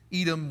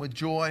Obed-Edom with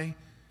joy.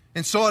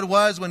 And so it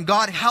was when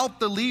God helped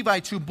the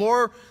Levites who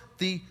bore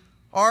the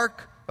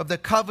ark of the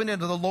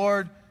covenant of the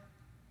Lord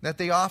that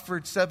they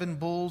offered 7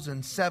 bulls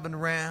and 7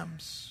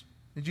 rams.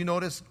 Did you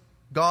notice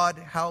God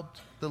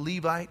helped the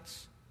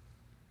Levites?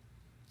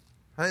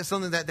 That's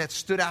something that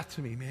stood out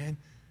to me, man.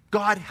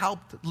 God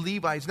helped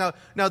Levites.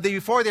 Now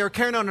before they were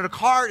carrying on in a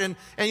cart and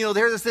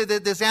there's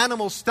this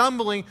animal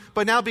stumbling,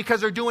 but now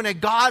because they're doing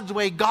it God's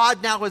way,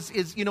 God now is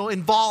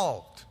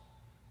involved.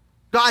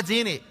 God's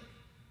in it.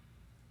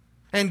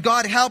 And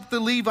God helped the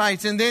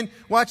Levites. And then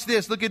watch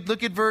this. Look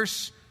at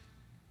verse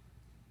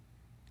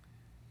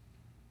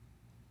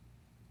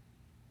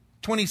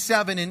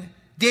 27. And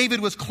David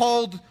was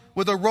clothed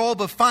with a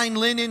robe of fine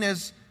linen,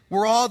 as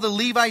were all the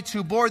Levites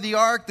who bore the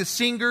ark, the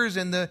singers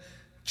and the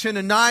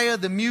Chenaniah,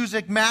 the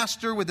music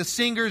master with the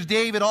singers.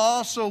 David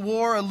also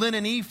wore a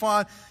linen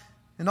ephod.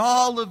 And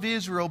all of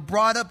Israel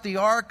brought up the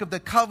ark of the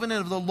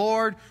covenant of the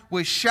Lord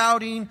with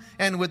shouting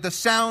and with the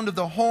sound of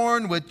the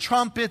horn, with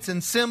trumpets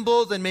and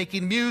cymbals and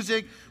making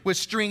music with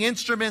string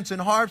instruments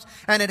and harps.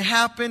 And it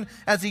happened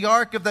as the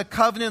ark of the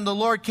covenant of the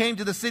Lord came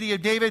to the city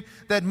of David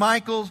that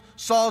Michal,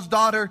 Saul's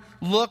daughter,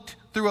 looked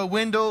through a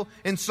window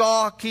and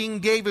saw King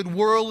David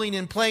whirling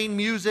and playing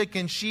music,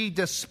 and she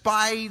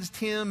despised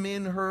him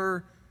in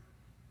her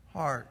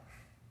heart.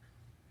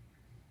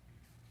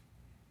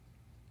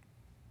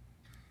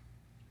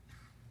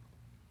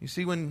 You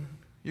see, when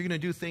you're going to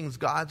do things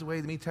God's way,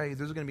 let me tell you,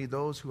 there's going to be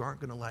those who aren't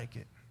going to like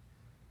it.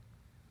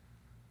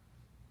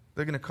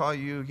 They're going to call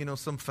you,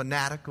 some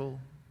fanatical.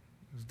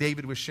 As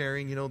David was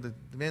sharing,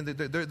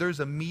 there's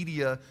a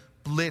media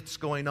blitz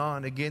going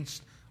on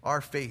against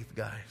our faith,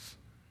 guys.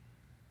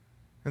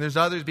 And there's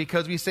others,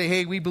 because we say,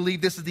 hey, we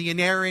believe this is the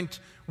inerrant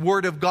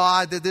Word of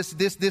God, that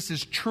this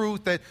is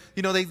truth, that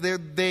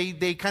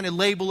they kind of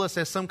label us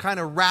as some kind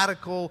of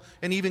radical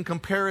and even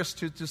compare us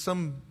to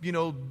some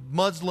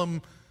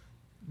Muslim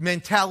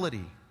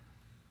mentality.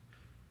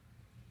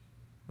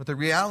 But the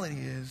reality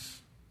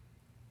is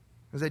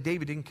that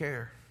David didn't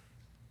care.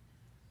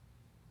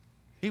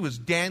 He was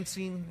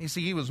dancing. You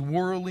see, he was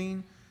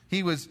whirling.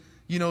 He was,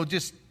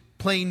 just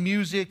playing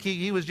music.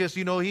 He was just,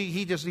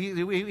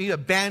 he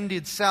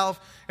abandoned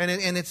self.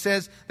 And it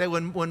says that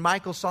when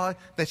Michal saw it,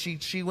 that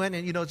she went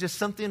and, just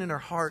something in her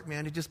heart,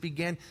 man, it just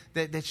began,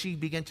 that she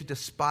began to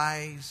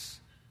despise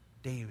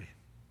David.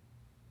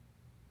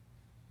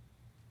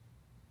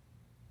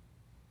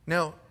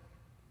 Now,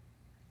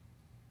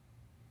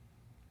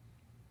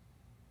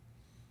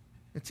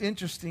 it's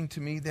interesting to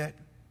me that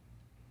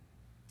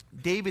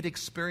David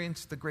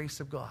experienced the grace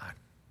of God.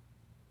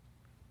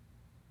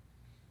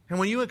 And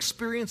when you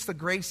experience the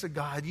grace of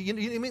God, let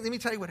me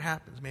tell you what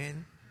happens,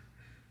 man.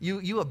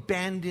 You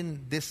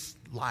abandon this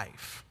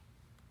life.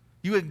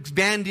 You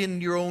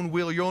abandon your own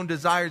will, your own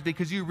desires,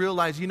 because you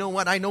realize, you know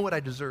what? I know what I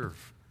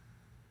deserve.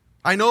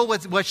 I know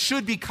what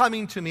should be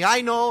coming to me.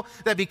 I know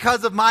that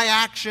because of my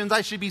actions,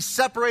 I should be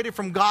separated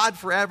from God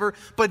forever.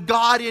 But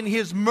God, in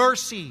His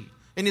mercy,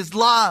 in His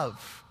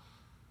love,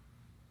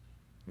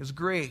 His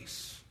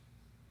grace,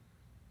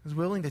 is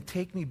willing to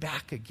take me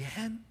back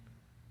again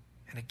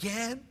and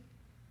again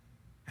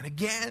and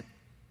again.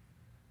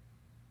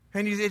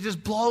 And it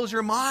just blows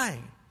your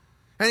mind.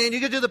 And then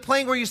you get to the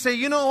point where you say,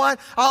 you know what?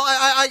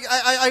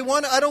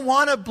 I don't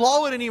want to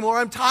blow it anymore.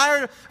 I'm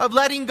tired of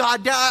letting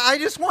God down. I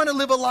just want to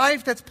live a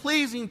life that's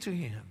pleasing to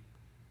Him.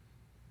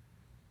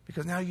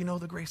 Because now you know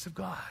the grace of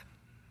God.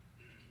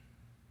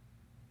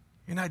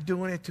 You're not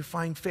doing it to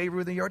find favor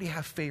with Him. You already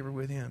have favor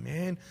with Him,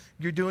 man.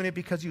 You're doing it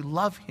because you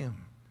love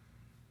Him.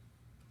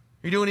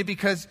 You're doing it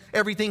because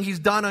everything He's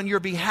done on your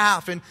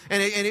behalf, and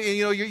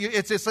you know,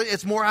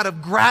 it's more out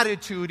of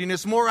gratitude, and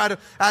it's more out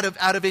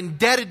of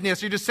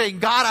indebtedness. You're just saying,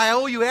 God, I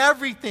owe you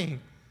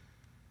everything,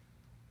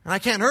 and I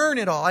can't earn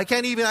it all.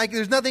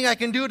 There's nothing I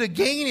can do to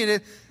gain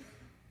it.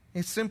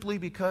 It's simply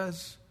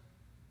because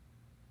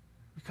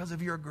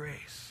of your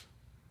grace.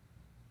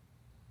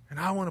 And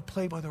I want to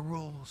play by the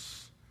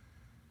rules.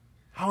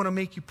 I want to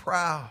make you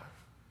proud.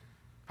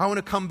 I want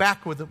to come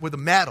back with a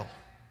medal.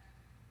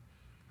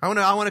 I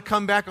want to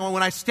come back, and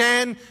when I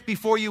stand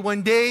before you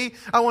one day,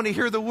 I want to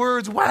hear the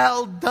words,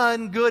 well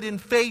done, good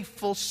and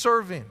faithful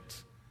servant.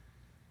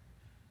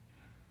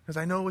 Because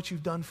I know what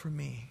you've done for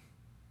me.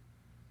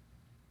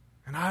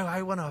 And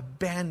I want to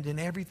abandon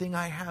everything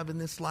I have in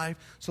this life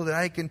so that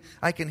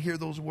I can hear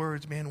those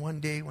words, man, one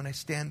day when I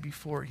stand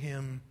before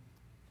Him.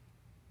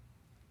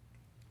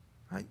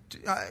 I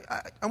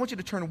want you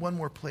to turn to one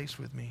more place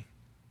with me.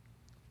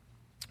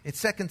 It's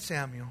 2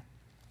 Samuel.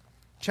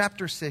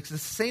 Chapter 6,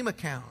 it's the same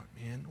account,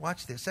 man.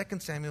 Watch this. 2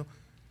 Samuel,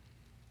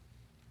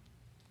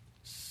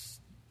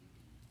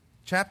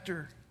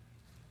 chapter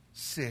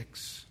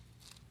 6.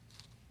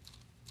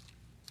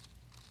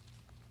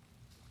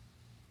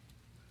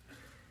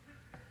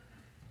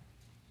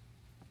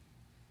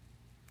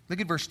 Look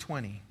at verse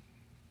 20.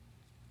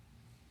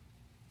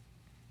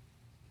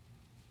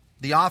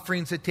 The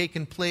offerings had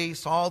taken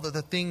place, all of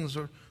the things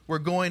were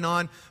going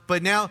on.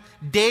 But now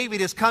David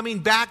is coming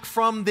back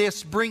from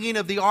this bringing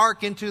of the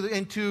ark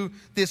into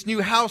this new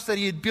house that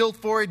he had built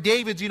for it.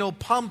 David's,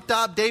 pumped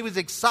up. David's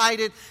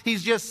excited.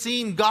 He's just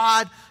seen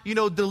God,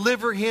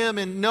 deliver him.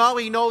 And now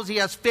he knows he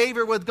has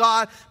favor with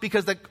God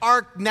because the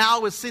ark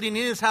now is sitting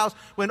in his house.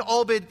 When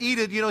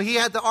Obed-Edom, he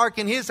had the ark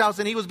in his house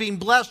and he was being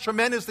blessed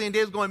tremendously. And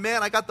David's going,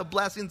 man, I got the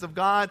blessings of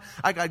God.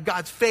 I got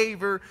God's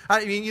favor.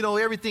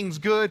 Everything's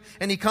good.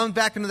 And he comes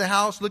back into the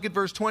house. Look at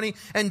verse 20.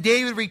 And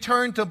David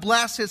returned to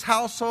bless his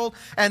household,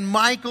 and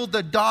Michal,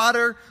 the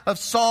daughter of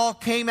Saul,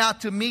 came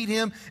out to meet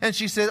him, and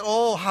she said,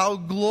 oh, how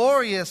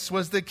glorious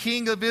was the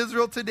king of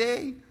Israel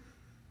today,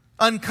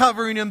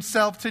 uncovering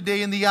himself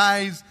today in the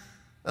eyes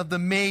of the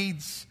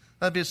maids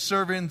of his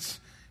servants,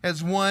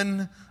 as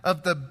one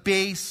of the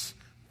base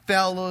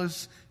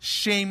fellows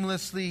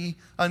shamelessly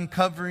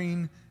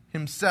uncovering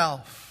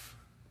himself.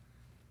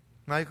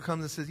 Michal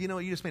comes and says,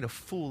 you just made a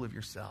fool of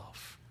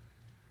yourself.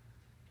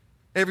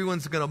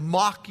 Everyone's going to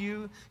mock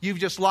you. You've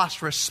just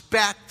lost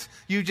respect.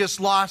 You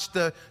just lost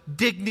the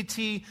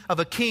dignity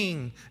of a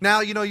king. Now,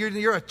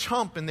 you're a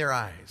chump in their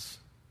eyes.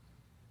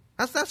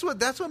 That's what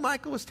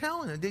Michal was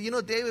telling him.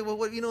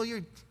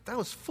 David, that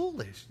was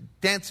foolish.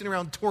 Dancing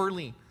around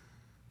twirling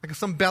like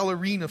some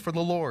ballerina for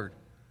the Lord.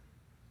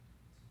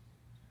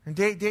 And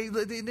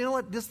David, you know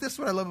what? This is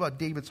what I love about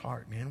David's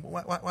heart, man.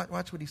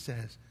 Watch what he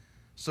says.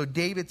 So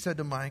David said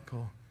to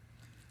Michal,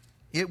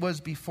 it was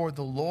before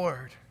the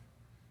Lord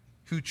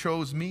who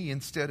chose me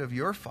instead of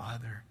your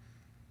father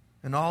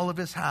and all of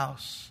his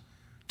house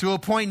to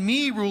appoint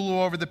me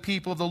ruler over the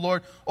people of the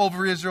Lord,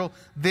 over Israel.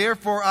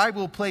 Therefore I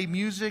will play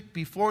music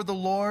before the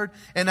Lord,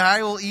 and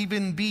I will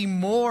even be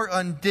more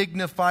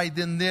undignified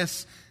than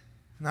this,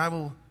 and I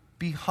will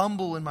be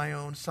humble in my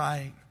own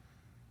sight.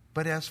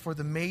 But as for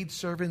the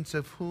maidservants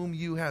of whom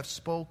you have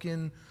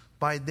spoken,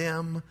 by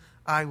them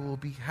I will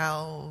be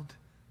held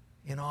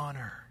in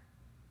honor.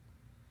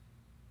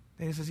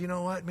 And he says, you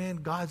know what, man?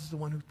 God's the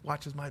one who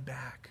watches my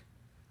back.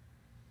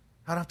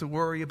 I don't have to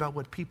worry about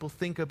what people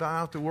think about. I don't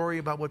have to worry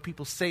about what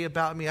people say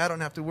about me. I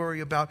don't have to worry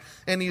about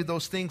any of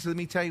those things. Let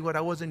me tell you what,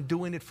 I wasn't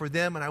doing it for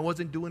them, and I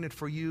wasn't doing it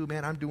for you,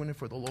 man. I'm doing it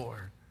for the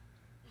Lord.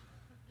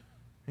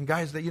 And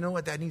guys, you know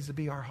what? That needs to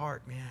be our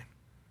heart, man.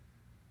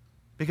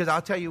 Because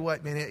I'll tell you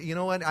what, man, you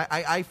know what?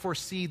 I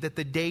foresee that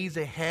the days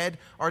ahead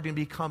are going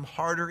to become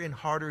harder and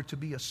harder to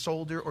be a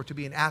soldier or to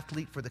be an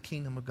athlete for the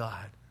kingdom of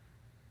God.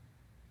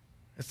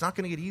 It's not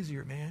going to get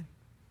easier, man.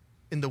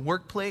 In the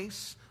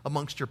workplace,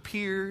 amongst your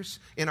peers,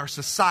 in our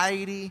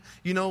society,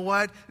 you know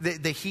what?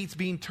 The heat's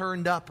being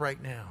turned up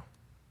right now.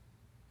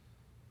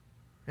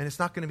 And it's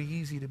not going to be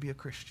easy to be a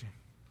Christian.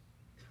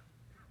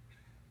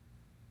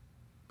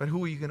 But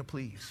who are you going to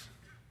please?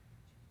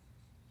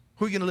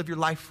 Who are you going to live your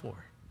life for?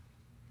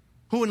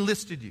 Who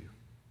enlisted you?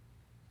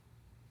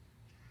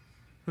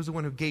 Who's the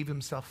one who gave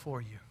himself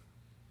for you?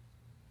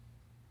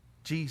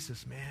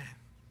 Jesus, man.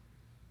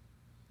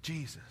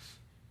 Jesus.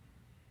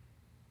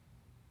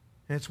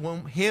 And it's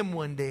Him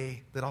one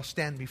day that I'll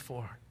stand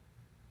before.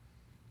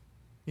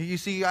 You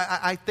see,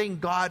 I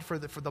thank God for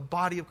the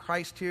body of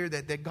Christ here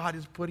that God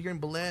has put here in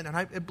Belen.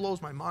 And it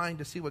blows my mind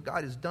to see what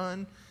God has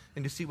done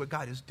and to see what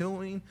God is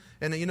doing.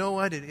 And you know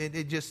what?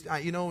 It just,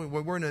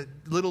 we're in a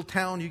little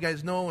town, you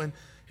guys know,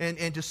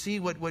 and to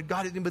see what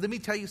God is doing. But let me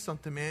tell you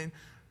something, man.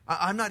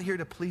 I'm not here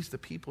to please the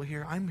people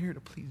here. I'm here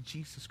to please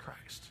Jesus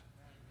Christ.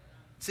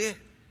 That's it.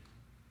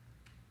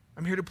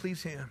 I'm here to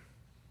please Him.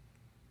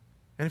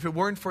 And if it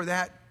weren't for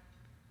that,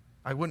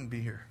 I wouldn't be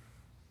here.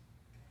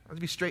 I'll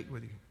be straight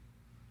with you.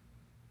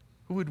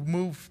 Who would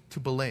move to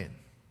Belen?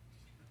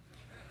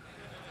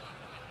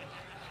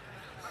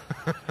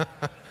 I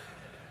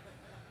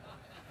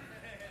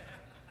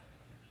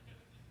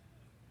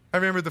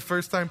remember the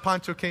first time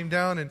Pancho came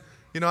down and,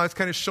 I was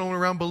kind of showing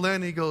around Belen.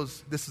 And he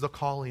goes, "This is a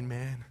calling,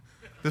 man.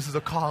 This is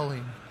a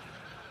calling."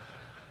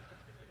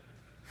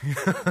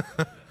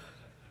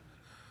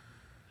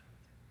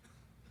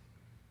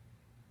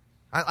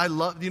 I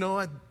love,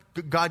 what?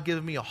 God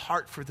gave me a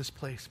heart for this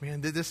place, man.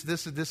 This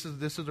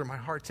is where my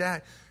heart's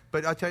at.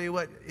 But I'll tell you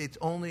what, it's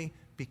only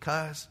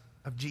because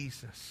of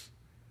Jesus.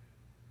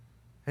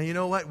 And you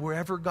know what?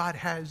 Wherever God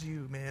has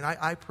you, man,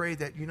 I pray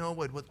that,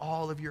 with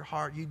all of your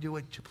heart, you do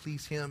it to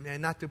please Him,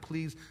 and not to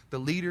please the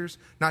leaders,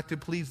 not to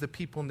please the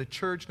people in the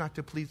church, not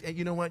to please, and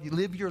you know what? You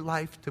live your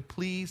life to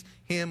please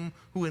Him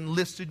who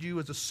enlisted you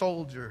as a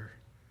soldier.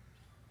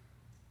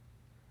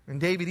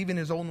 And David, even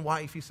his own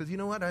wife, he says, "You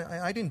know what?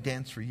 I didn't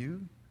dance for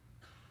you.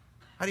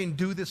 I didn't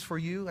do this for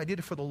you. I did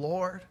it for the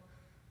Lord.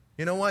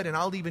 You know what? And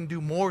I'll even do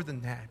more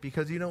than that,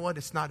 because you know what?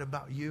 It's not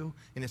about you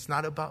and it's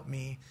not about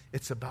me.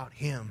 It's about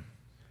Him."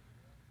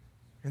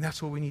 And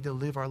that's what we need to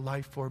live our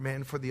life for,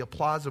 man, for the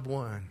applause of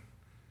one,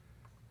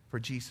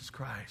 for Jesus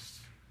Christ.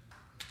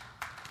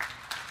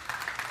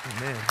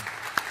 Amen.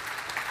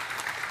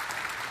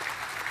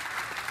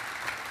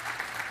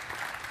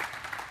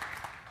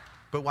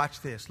 But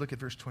watch this. Look at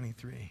verse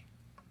 23.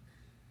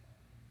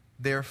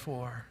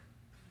 "Therefore,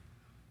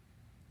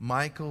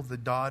 Michal, the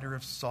daughter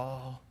of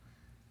Saul,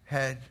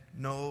 had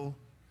no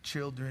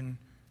children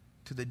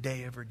to the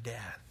day of her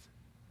death."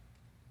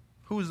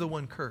 Who was the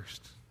one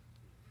cursed?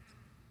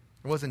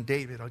 It wasn't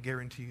David, I'll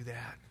guarantee you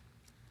that.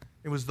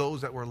 It was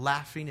those that were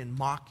laughing and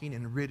mocking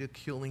and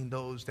ridiculing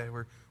those that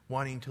were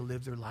wanting to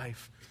live their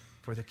life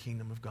for the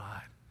kingdom of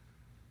God.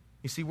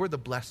 You see, we're the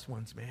blessed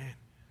ones, man.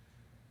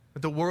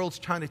 But the world's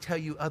trying to tell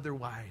you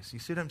otherwise. You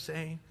see what I'm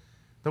saying?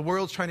 The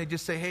world's trying to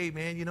just say, "Hey,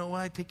 man, you know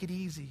what? Take it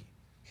easy.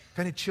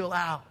 Kind of chill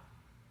out.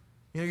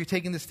 You're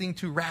taking this thing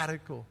too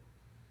radical."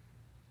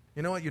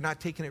 You know what? You're not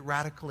taking it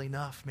radical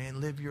enough,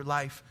 man. Live your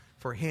life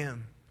for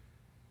Him.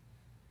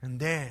 And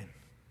then,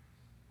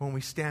 when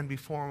we stand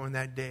before Him on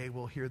that day,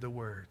 we'll hear the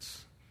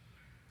words.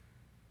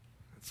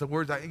 It's the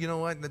words, you know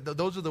what?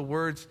 Those are the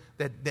words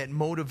that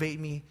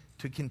motivate me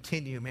to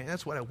continue, man.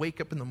 That's why I wake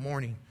up in the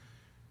morning,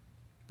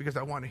 because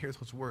I want to hear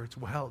those words.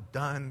 "Well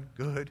done,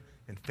 good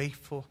and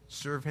faithful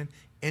servant.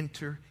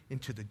 Enter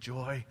into the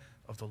joy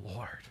of the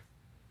Lord."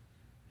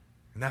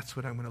 And that's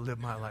what I'm going to live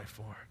my life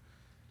for.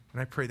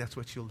 And I pray that's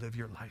what you'll live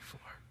your life for.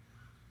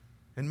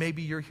 And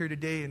maybe you're here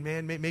today and,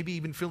 man, maybe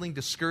even feeling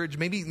discouraged.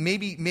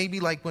 Maybe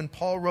like when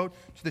Paul wrote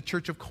to the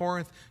church of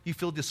Corinth, you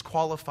feel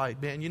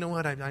disqualified. Man, you know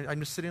what? I'm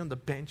just sitting on the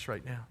bench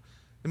right now.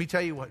 Let me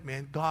tell you what,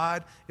 man.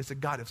 God is a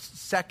God of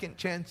second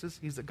chances.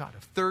 He's a God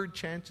of third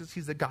chances.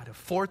 He's a God of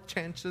fourth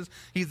chances.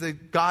 He's a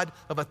God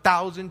of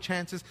 1,000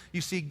 chances.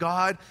 You see,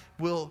 God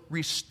will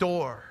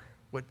restore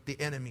what the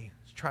enemy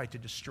has tried to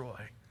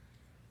destroy.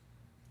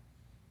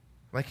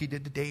 Like He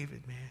did to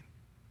David, man.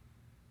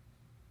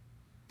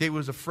 David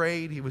was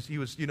afraid. He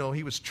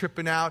was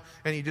tripping out,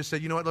 and he just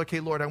said, "You know what? Okay,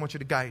 Lord, I want you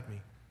to guide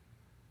me."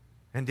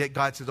 And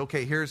God says,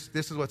 "Okay, this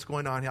is what's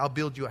going on. I'll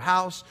build you a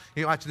house.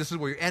 Watch, this is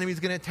where your enemy's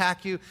going to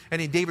attack you."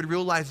 And then David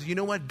realizes, you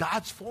know what?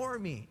 God's for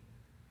me.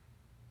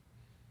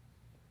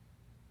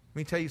 Let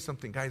me tell you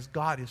something, guys.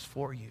 God is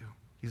for you.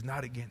 He's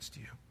not against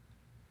you.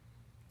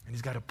 And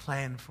He's got a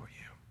plan for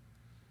you.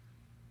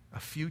 A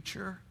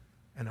future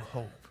and a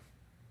hope.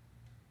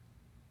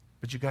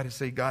 But you got to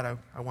say, "God,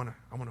 I want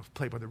to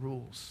play by the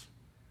rules.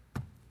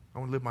 I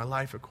want to live my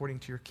life according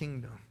to Your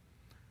kingdom.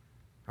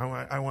 I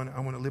want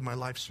to live my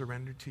life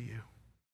surrendered to You."